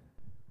doing?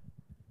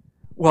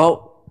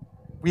 Well,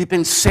 we've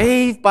been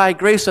saved by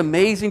grace,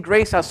 amazing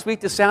grace. How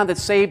sweet the sound that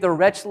saved a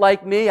wretch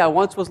like me. I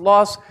once was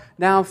lost,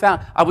 now I'm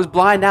found. I was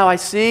blind, now I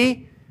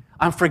see.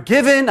 I'm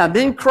forgiven, I'm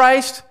in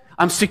Christ,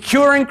 I'm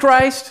secure in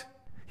Christ.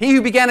 He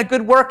who began a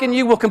good work in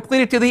you will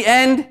complete it to the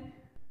end.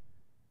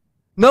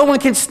 No one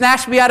can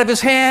snatch me out of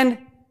his hand.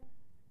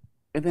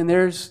 And then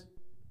there's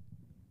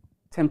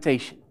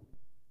temptation.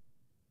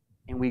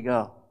 And we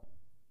go.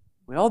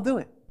 We all do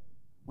it.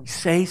 We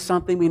say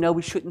something we know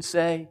we shouldn't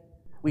say.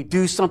 We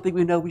do something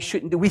we know we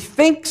shouldn't do. We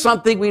think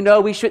something we know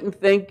we shouldn't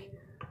think.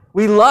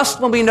 We lust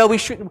when we know we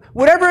shouldn't.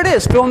 Whatever it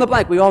is, fill in the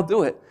blank, we all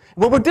do it.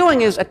 What we're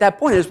doing is, at that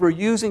point, is we're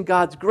using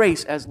God's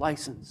grace as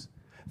license.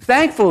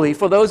 Thankfully,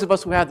 for those of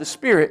us who have the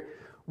Spirit,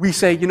 we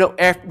say,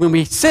 when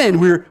we sin,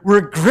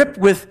 we're gripped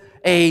with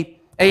a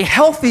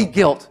healthy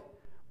guilt.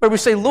 Where we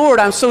say, Lord,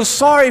 I'm so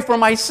sorry for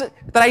that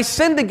I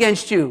sinned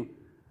against you.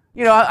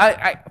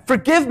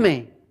 Forgive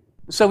me.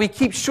 So we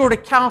keep short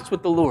accounts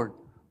with the Lord.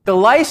 The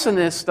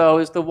licentious, though,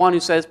 is the one who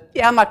says,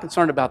 yeah, I'm not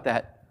concerned about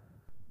that.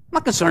 I'm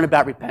not concerned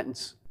about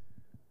repentance.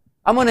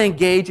 I'm going to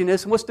engage in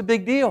this, and what's the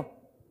big deal?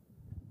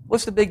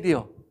 What's the big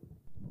deal?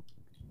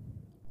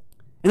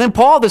 And then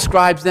Paul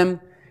describes them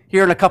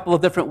here in a couple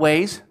of different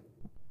ways.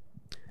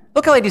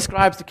 Look how he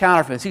describes the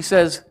counterfeits. He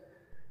says,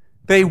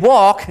 they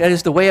walk, that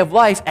is the way of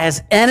life,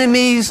 as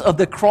enemies of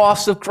the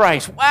cross of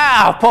Christ.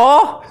 Wow,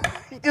 Paul!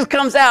 He just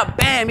comes out,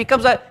 bam, he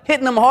comes out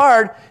hitting them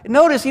hard. And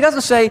notice, he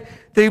doesn't say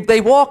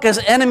they walk as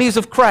enemies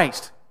of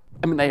Christ.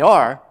 I mean, they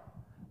are,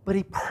 but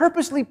he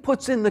purposely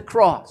puts in the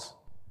cross.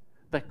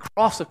 The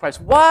cross of Christ.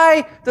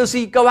 Why does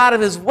he go out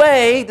of his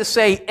way to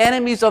say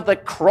enemies of the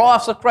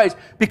cross of Christ?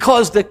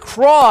 Because the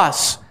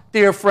cross,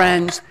 dear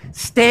friends,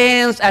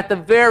 stands at the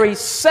very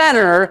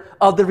center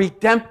of the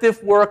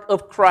redemptive work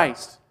of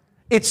Christ.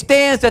 It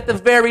stands at the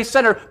very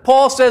center.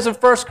 Paul says in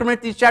 1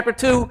 Corinthians chapter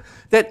 2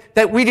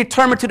 that we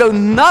determined to know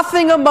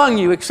nothing among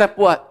you except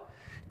what?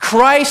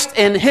 Christ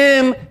and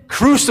Him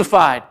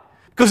crucified.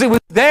 Because it was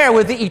there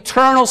where the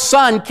eternal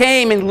Son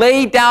came and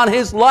laid down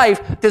His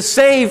life to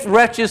save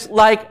wretches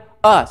like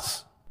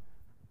us.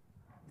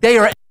 They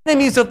are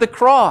enemies of the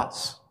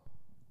cross.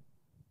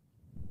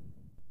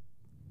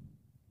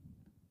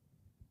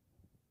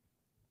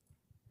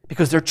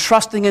 Because they're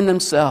trusting in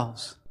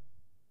themselves.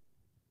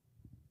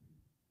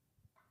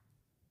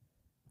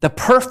 The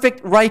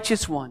perfect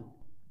righteous one,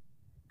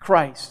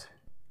 Christ,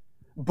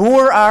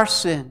 bore our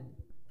sin.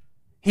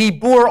 He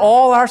bore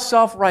all our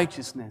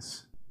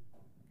self-righteousness.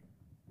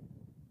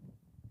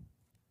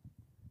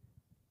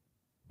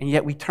 And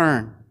yet we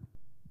turn.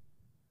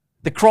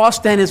 The cross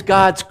then is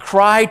God's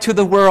cry to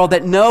the world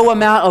that no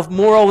amount of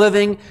moral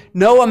living,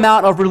 no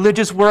amount of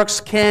religious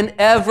works can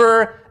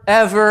ever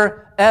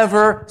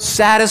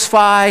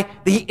satisfy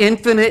the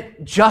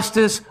infinite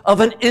justice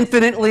of an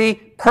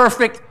infinitely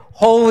perfect,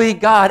 holy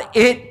God.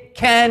 It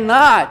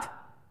cannot.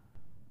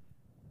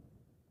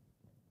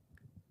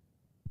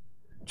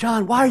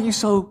 John, why are you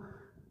so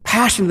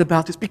passionate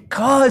about this?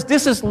 Because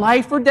this is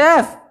life or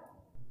death.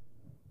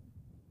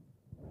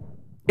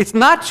 It's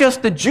not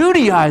just the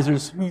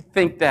Judaizers who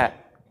think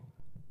that.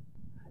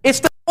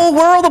 It's the whole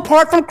world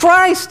apart from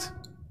Christ.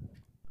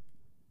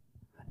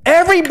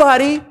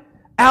 Everybody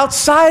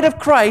outside of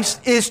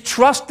Christ is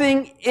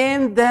trusting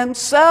in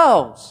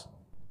themselves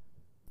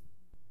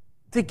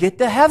to get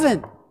to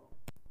heaven.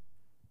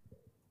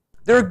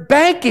 They're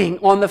banking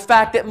on the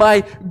fact that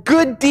my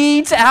good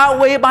deeds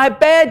outweigh my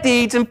bad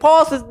deeds. And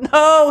Paul says,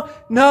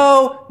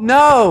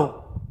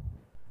 no.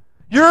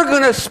 You're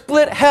going to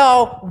split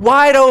hell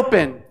wide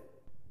open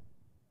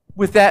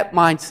with that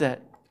mindset.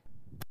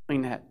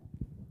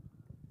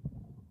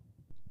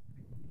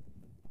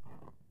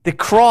 The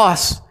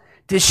cross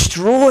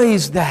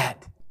destroys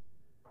that.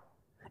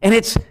 And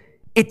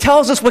it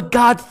tells us what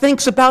God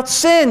thinks about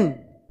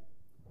sin.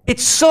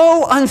 It's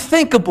so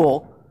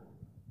unthinkable.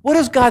 What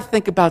does God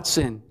think about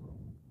sin?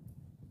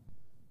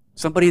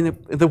 Somebody in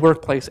the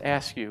workplace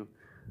asks you,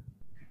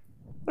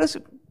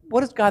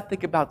 what does God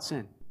think about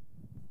sin?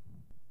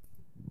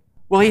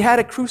 Well, He had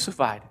it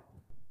crucified.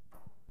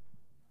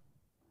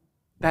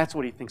 That's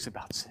what He thinks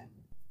about sin.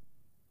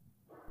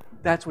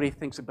 That's what He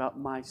thinks about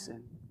my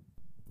sin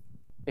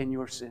and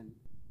your sin.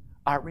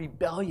 Our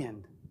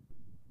rebellion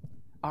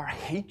our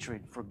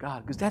hatred for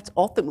God, because that's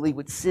ultimately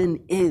what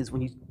sin is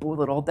when you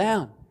boil it all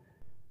down.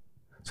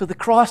 So the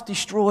cross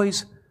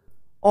destroys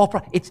all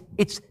pride.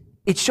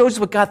 It shows us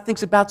what God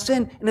thinks about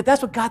sin. And if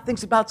that's what God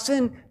thinks about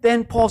sin,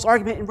 then Paul's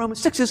argument in Romans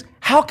 6 is,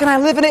 how can I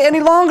live in it any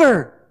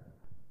longer?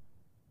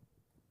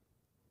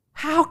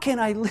 How can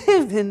I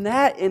live in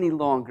that any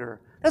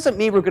longer? Doesn't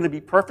mean we're going to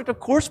be perfect. Of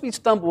course we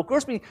stumble. Of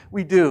course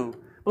we do.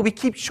 But we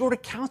keep short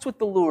accounts with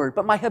the Lord.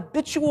 But my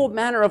habitual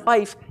manner of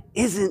life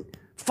isn't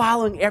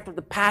following after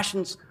the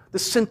passions, the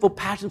sinful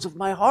passions of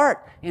my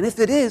heart. And if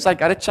it is, I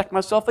got to check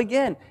myself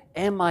again.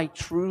 Am I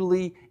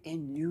truly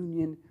in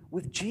union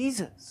with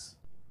Jesus?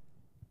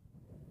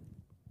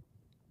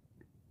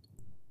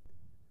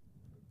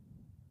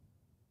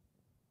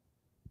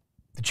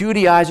 The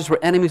Judaizers were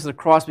enemies of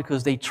the cross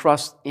because they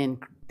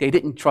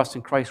didn't trust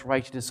in Christ's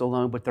righteousness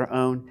alone, but their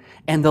own.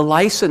 And the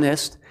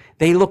Licenists,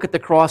 they look at the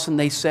cross and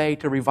they say,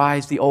 to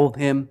revise the old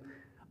hymn,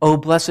 "Oh,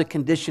 blessed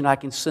condition, I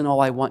can sin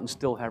all I want and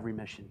still have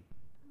remission."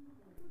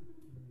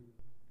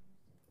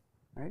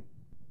 Right?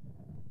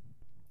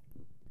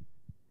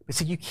 But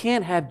see, you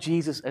can't have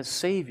Jesus as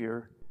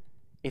Savior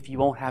if you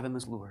won't have Him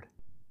as Lord.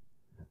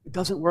 It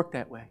doesn't work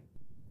that way.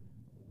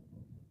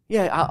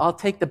 Yeah, I'll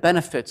take the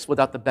benefits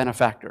without the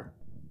benefactor.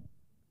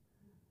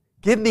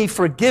 Give me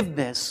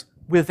forgiveness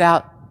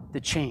without the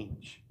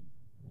change.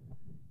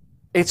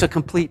 It's a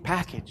complete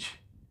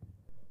package.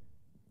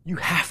 You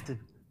have to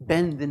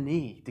bend the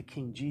knee to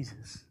King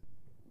Jesus.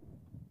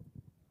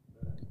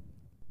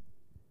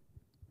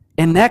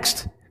 And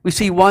next, we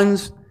see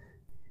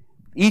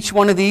each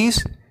one of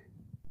these,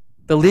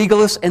 the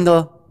legalist and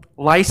the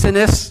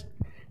licentious,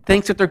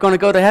 thinks that they're going to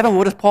go to heaven.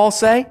 What does Paul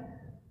say?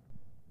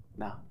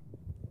 No.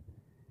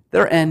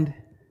 Their end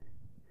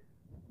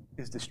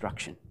is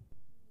destruction.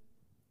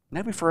 And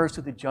that refers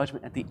to the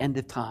judgment at the end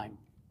of time.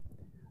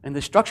 And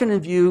destruction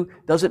in view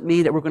doesn't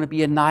mean that we're going to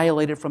be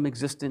annihilated from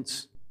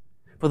existence.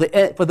 For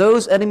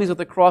those enemies of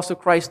the cross of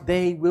Christ,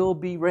 they will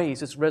be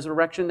raised. This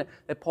resurrection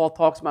that Paul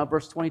talks about,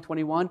 verse 20,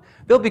 21.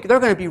 They're going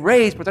to be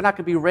raised, but they're not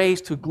going to be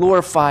raised to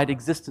glorified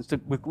existence,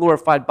 with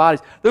glorified bodies.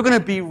 They're going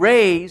to be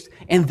raised,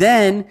 and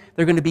then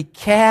they're going to be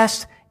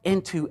cast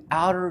into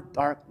outer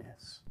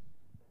darkness.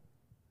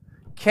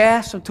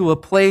 Cast into a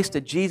place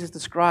that Jesus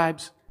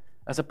describes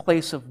as a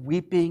place of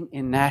weeping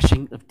and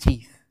gnashing of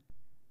teeth.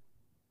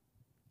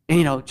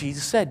 And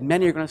Jesus said,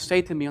 many are going to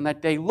say to me on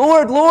that day,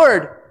 "Lord,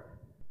 Lord,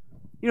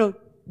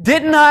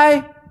 didn't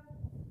I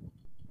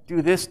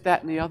do this,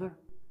 that, and the other?"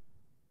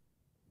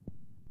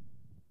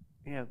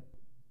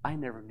 I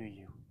never knew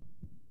you.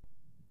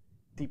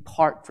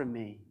 Depart from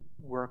me,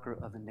 worker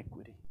of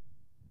iniquity.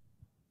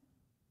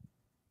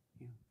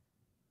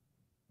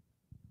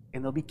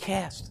 And they'll be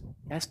cast.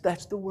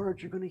 That's the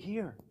word you're going to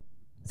hear.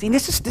 See,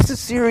 this is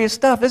serious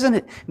stuff, isn't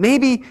it?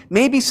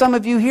 Maybe some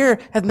of you here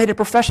have made a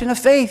profession of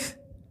faith.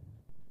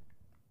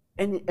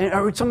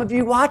 Or some of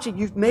you watching,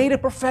 you've made a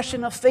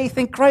profession of faith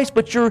in Christ,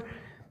 but you're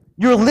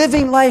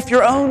living life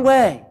your own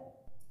way.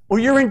 Or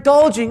you're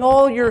indulging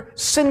all your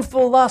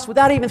sinful lusts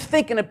without even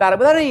thinking about it,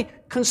 without any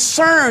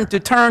concern to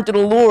turn to the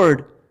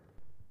Lord.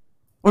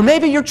 Or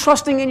maybe you're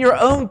trusting in your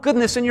own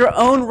goodness, in your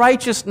own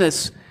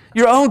righteousness,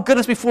 your own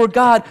goodness before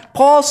God.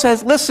 Paul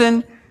says,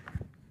 listen,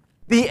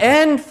 the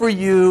end for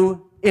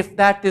you, if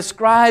that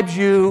describes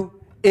you,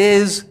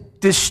 is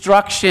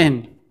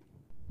destruction.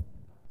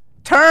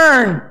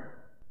 Turn.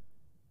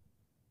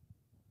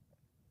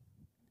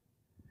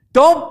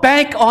 Don't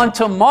bank on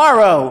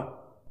tomorrow.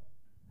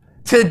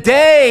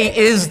 Today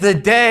is the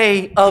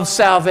day of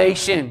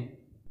salvation.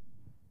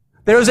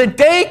 There's a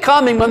day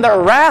coming when the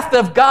wrath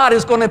of God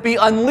is going to be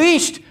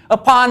unleashed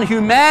upon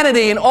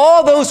humanity, and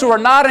all those who are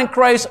not in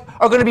Christ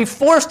are going to be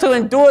forced to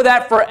endure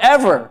that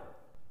forever.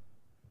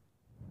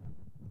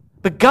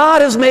 But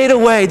God has made a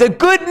way. The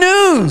good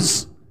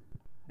news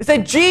is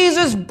that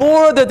Jesus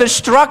bore the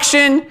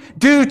destruction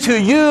due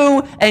to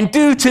you and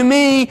due to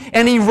me,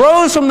 and He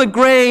rose from the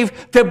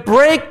grave to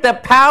break the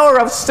power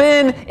of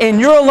sin in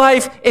your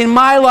life, in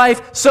my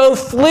life. So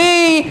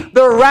flee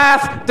the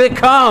wrath to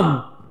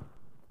come.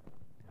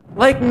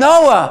 Like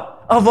Noah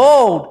of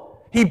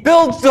old, he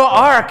builds the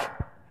ark,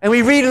 and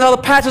we read in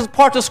other parts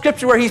of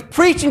Scripture where he's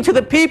preaching to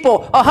the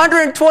people,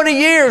 120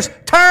 years,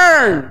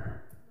 turn.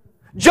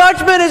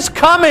 Judgment is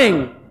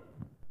coming.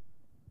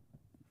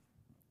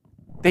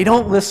 They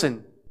don't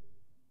listen.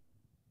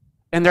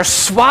 And they're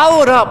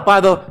swallowed up by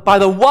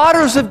the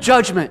waters of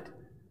judgment.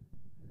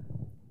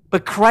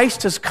 But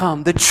Christ has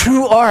come, the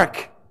true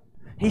ark.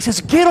 He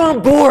says, get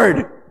on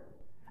board,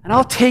 and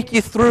I'll take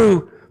you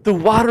through the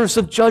waters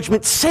of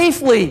judgment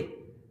safely,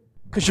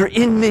 because you're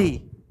in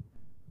me.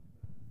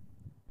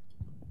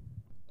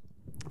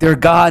 Their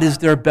God is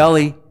their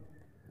belly.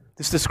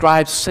 This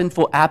describes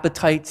sinful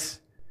appetites,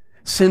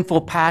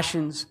 sinful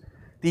passions.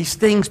 These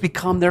things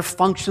become their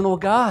functional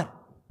God.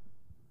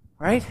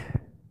 Right?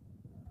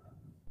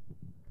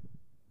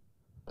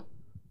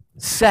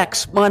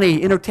 Sex,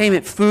 money,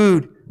 entertainment,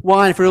 food,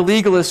 wine. For the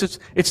legalists,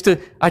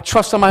 I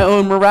trust on my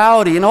own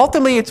morality. And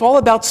ultimately, it's all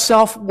about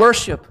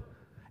self-worship.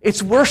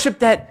 It's worship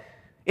that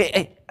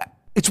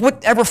It's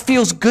whatever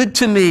feels good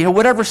to me or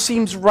whatever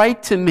seems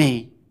right to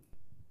me.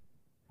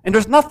 And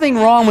there's nothing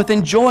wrong with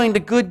enjoying the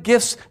good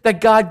gifts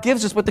that God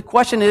gives us, but the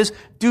question is,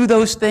 do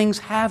those things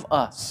have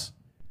us?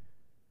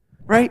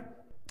 Right?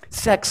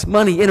 Sex,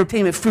 money,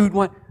 entertainment, food,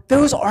 wine,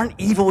 those aren't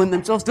evil in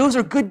themselves. Those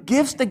are good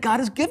gifts that God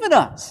has given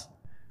us.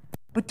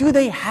 But do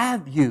they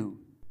have you?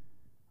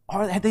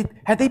 Or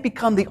have they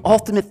become the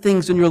ultimate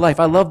things in your life?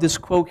 I love this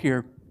quote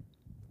here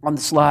on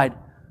the slide.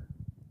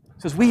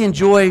 It says, we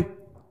enjoy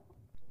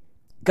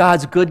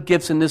God's good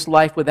gifts in this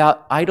life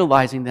without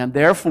idolizing them.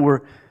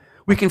 Therefore,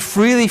 we can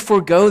freely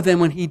forego them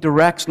when He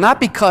directs, not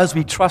because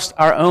we trust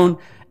our own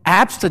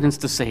abstinence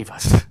to save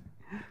us,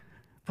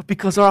 but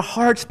because our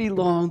hearts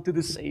belong to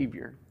the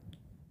Savior.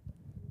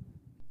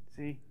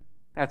 See,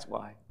 that's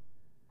why.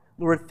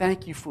 Lord,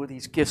 thank you for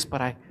these gifts,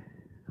 but I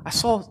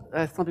saw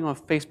something on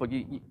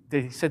Facebook.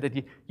 They said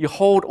that you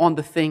hold on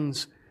to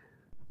things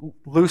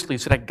loosely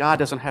so that God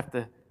doesn't have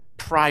to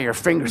pry your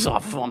fingers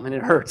off of them, and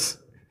it hurts.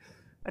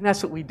 And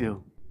that's what we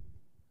do.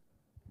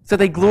 So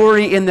they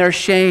glory in their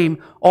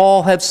shame.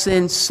 All have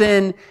sinned.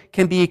 Sin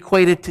can be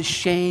equated to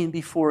shame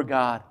before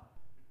God.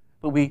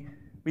 But we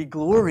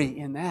glory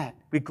in that.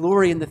 We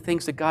glory in the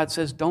things that God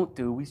says don't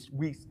do.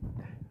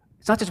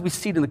 It's not just we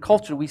see it in the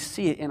culture, we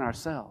see it in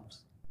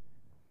ourselves.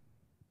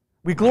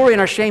 We glory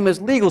in our shame as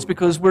legals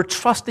because we're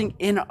trusting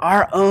in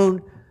our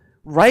own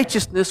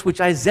righteousness,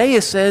 which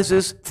Isaiah says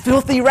is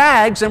filthy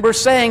rags, and we're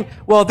saying,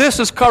 well, this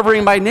is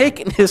covering my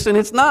nakedness, and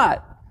it's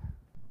not.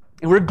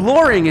 And we're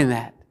glorying in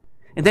that.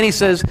 And then he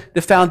says,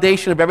 the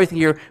foundation of everything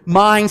here,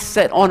 minds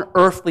set on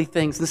earthly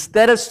things.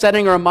 Instead of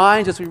setting our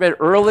minds, as we read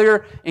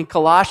earlier in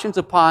Colossians,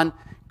 upon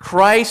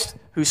Christ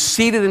who's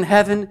seated in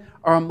heaven,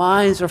 our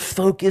minds are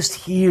focused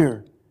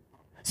here.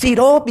 See, it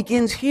all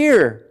begins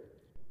here,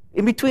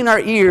 in between our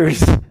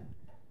ears,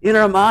 in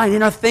our mind,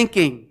 in our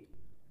thinking.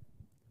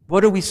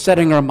 What are we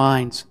setting our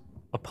minds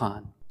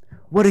upon?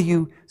 What are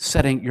you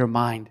setting your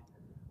mind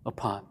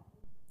upon?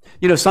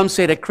 You know, some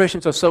say that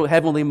Christians are so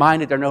heavenly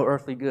minded, they're no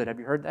earthly good. Have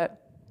you heard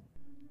that?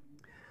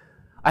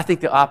 I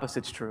think the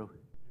opposite's true.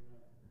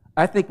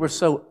 I think we're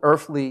so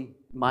earthly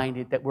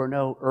minded that we're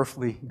no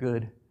earthly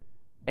good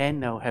and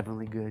no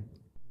heavenly good.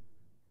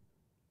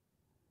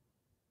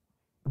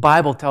 The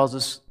Bible tells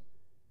us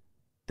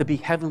to be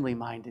heavenly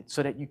minded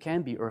so that you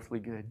can be earthly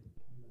good.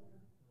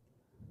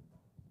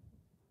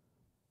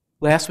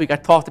 Last week I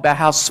talked about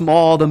how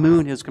small the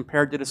moon is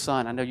compared to the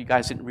sun. I know you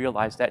guys didn't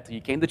realize that until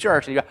you came to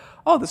church. And you go,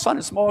 oh, the sun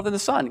is smaller than the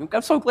sun.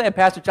 I'm so glad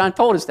Pastor John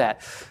told us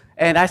that.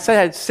 And I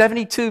said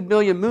 72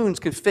 million moons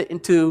can fit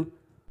into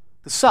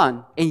the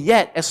sun. And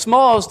yet, as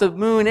small as the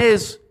moon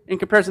is in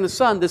comparison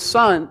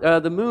to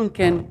the moon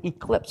can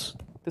eclipse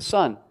the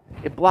sun.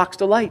 It blocks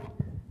the light.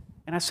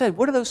 And I said,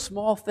 what are those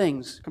small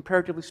things,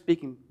 comparatively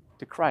speaking,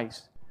 to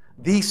Christ?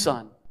 The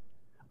sun.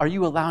 Are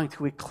you allowing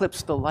to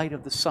eclipse the light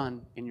of the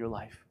sun in your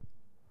life?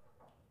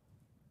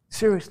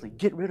 Seriously,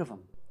 get rid of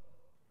them.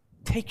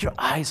 Take your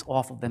eyes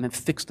off of them and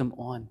fix them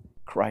on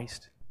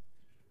Christ.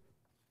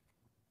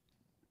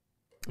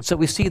 So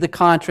we see the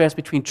contrast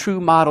between true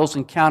models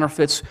and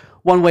counterfeits.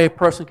 One way a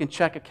person can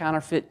check a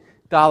counterfeit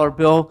dollar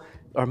bill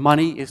or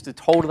money is to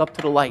hold it up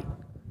to the light.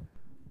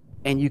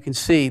 And you can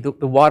see the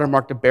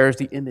watermark that bears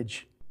the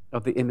image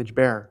of the image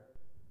bearer.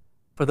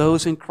 For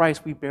those in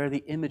Christ, we bear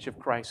the image of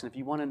Christ. And if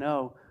you want to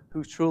know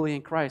who's truly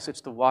in Christ,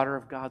 it's the water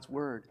of God's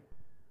Word.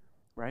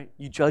 Right?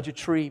 You judge a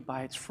tree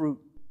by its fruit.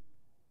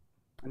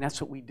 And that's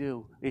what we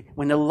do.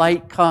 When the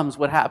light comes,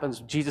 what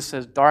happens? Jesus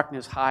says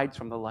darkness hides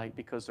from the light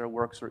because their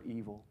works are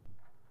evil.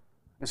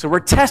 And so we're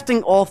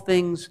testing all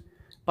things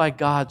by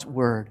God's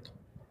Word.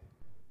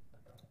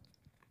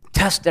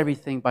 Test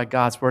everything by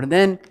God's Word. And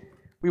then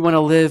we want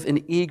to live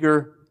in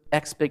eager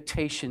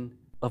expectation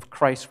of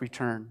Christ's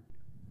return.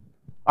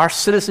 Our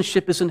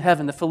citizenship is in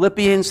heaven. The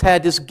Philippians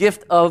had this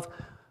gift of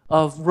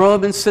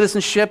Roman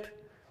citizenship,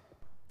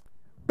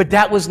 but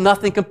that was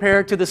nothing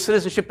compared to the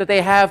citizenship that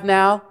they have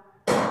now.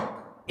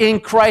 In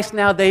Christ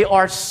now, they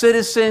are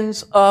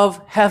citizens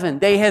of heaven.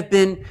 They have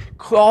been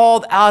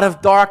called out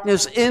of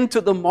darkness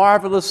into the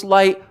marvelous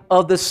light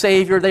of the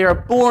Savior. They are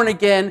born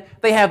again.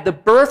 They have the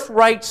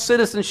birthright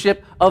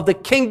citizenship of the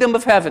kingdom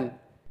of heaven,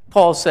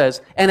 Paul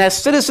says. And as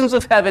citizens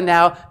of heaven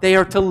now, they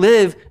are to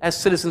live as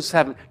citizens of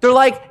heaven. They're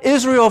like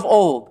Israel of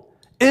old.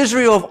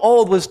 Israel of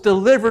old was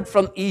delivered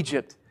from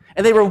Egypt.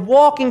 And they were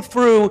walking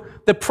through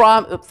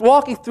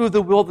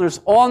the wilderness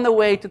on the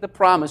way to the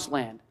promised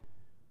land.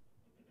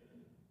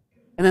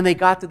 And then they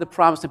got to the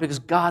promised land because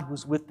God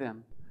was with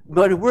them.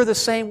 But we're the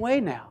same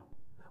way now.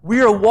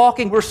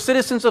 We're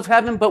citizens of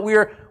heaven, but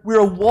we're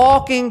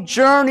walking,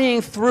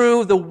 journeying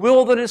through the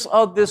wilderness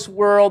of this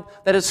world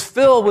that is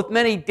filled with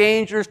many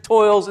dangers,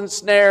 toils, and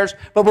snares.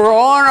 But we're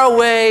on our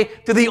way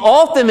to the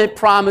ultimate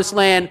promised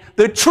land,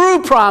 the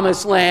true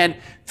promised land,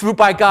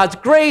 by God's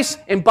grace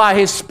and by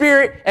His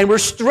Spirit, and we're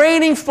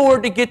straining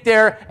forward to get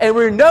there, and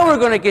we know we're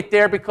going to get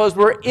there because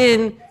we're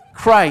in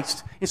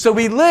Christ. And so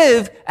we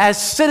live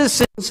as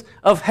citizens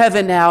of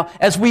heaven now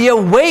as we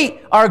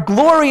await our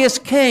glorious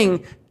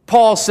King.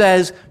 Paul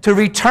says, to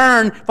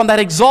return from that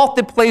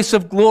exalted place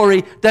of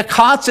glory to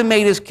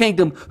consummate his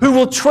kingdom, who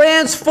will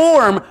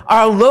transform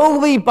our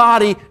lowly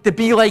body to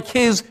be like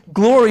his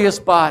glorious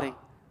body.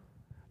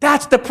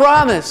 That's the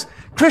promise.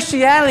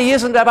 Christianity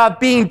isn't about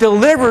being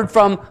delivered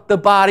from the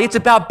body. It's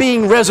about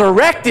being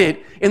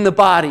resurrected in the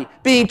body,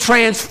 being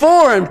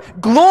transformed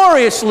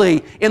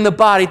gloriously in the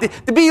body,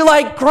 to be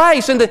like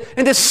Christ and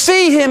to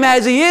see him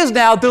as he is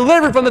now,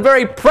 delivered from the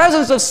very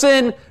presence of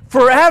sin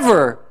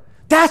forever.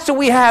 That's what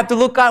we have to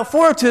look out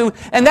forward to,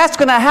 and that's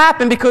going to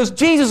happen because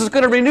Jesus is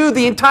going to renew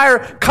the entire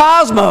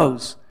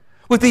cosmos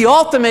with the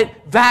ultimate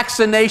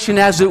vaccination,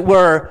 as it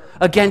were,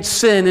 against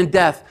sin and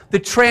death, the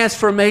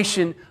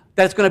transformation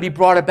that's going to be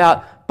brought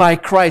about by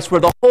Christ,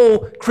 where the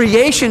whole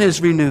creation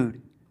is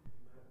renewed.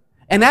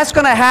 And that's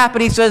going to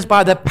happen, he says,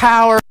 by the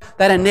power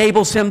that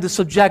enables him to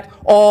subject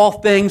all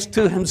things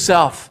to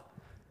himself.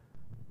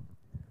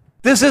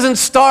 This isn't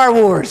Star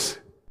Wars,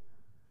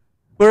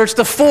 where it's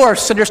the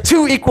Force and there's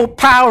two equal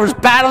powers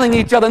battling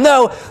each other.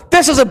 No,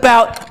 this is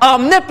about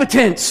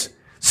omnipotence,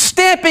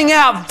 stamping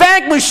out,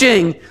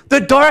 vanquishing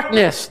the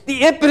darkness,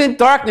 the impotent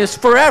darkness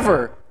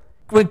forever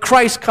when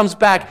Christ comes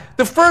back.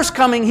 The first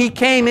coming, he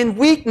came in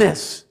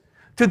weakness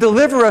to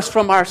deliver us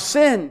from our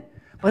sin.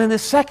 But in the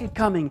second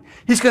coming,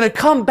 he's going to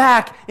come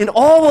back in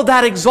all of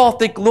that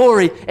exalted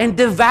glory and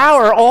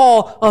devour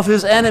all of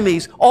his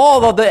enemies,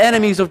 all of the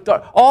enemies of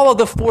all of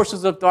the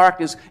forces of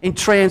darkness, and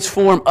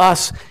transform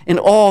us in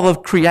all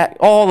of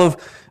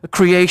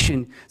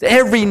creation.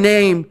 Every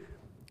knee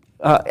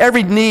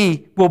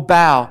will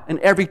bow, and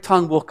every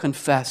tongue will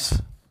confess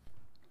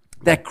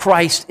that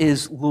Christ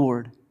is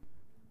Lord.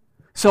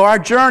 So our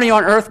journey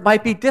on earth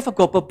might be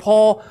difficult, but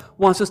Paul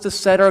wants us to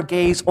set our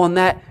gaze on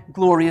that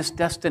glorious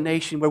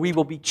destination where we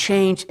will be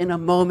changed in a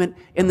moment,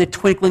 in the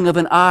twinkling of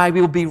an eye.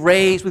 We will be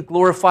raised with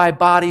glorified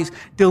bodies,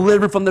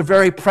 delivered from the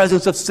very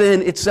presence of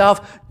sin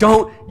itself.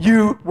 Don't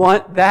you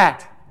want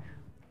that?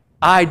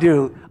 I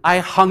do. I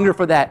hunger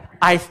for that.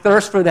 I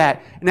thirst for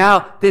that.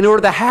 Now, in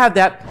order to have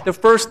that, the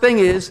first thing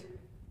is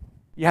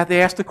you have to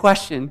ask the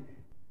question,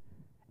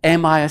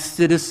 am I a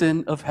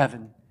citizen of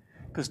heaven?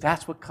 Because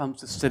that's what comes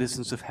to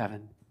citizens of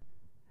heaven.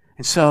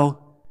 And so,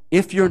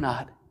 if you're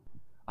not,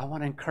 I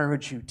want to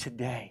encourage you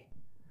today.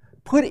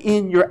 Put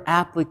in your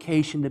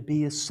application to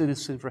be a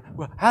citizen.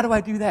 Well, how do I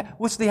do that?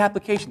 What's the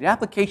application? The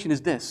application is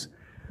this.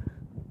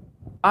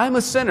 I'm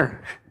a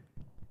sinner,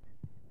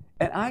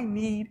 and I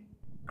need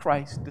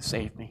Christ to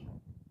save me.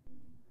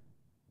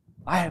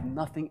 I have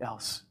nothing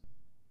else.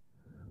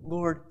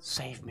 Lord,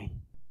 save me.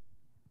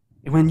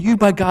 And when you,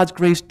 by God's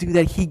grace, do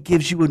that, he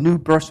gives you a new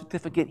birth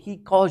certificate. He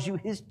calls you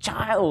his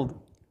child.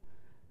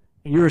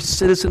 And you're a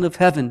citizen of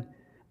heaven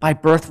by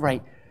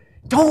birthright.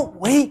 Don't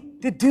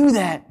wait to do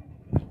that.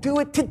 Do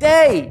it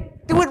today.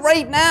 Do it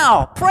right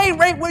now. Pray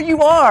right where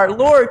you are.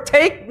 Lord,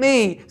 take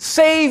me.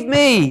 Save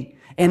me.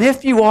 And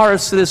if you are a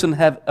citizen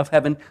of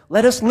heaven,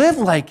 let us live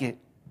like it.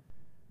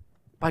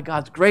 By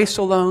God's grace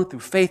alone, through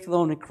faith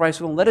alone, in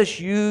Christ alone, let us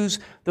use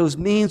those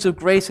means of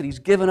grace that he's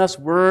given us,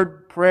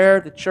 word,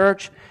 prayer, the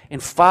church,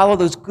 and follow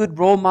those good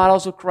role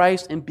models of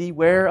Christ and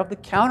beware of the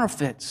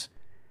counterfeits.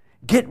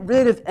 Get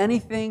rid of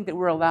anything that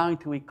we're allowing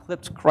to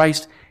eclipse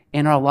Christ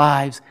in our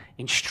lives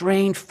and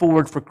strain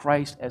forward for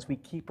Christ as we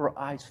keep our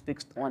eyes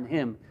fixed on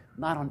him,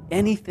 not on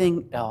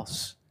anything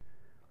else,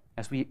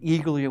 as we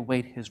eagerly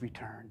await his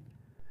return.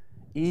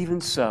 Even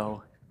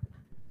so,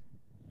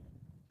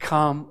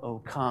 come, O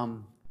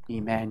come,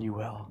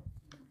 Emmanuel.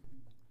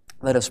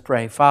 Let us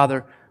pray.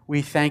 Father,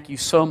 we thank you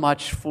so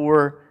much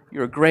for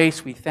your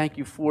grace. We thank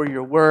you for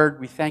your word.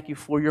 We thank you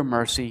for your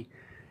mercy.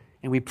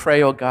 And we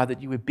pray, oh God, that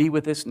you would be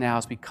with us now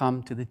as we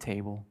come to the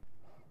table.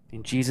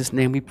 In Jesus'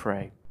 name we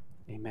pray.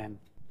 Amen.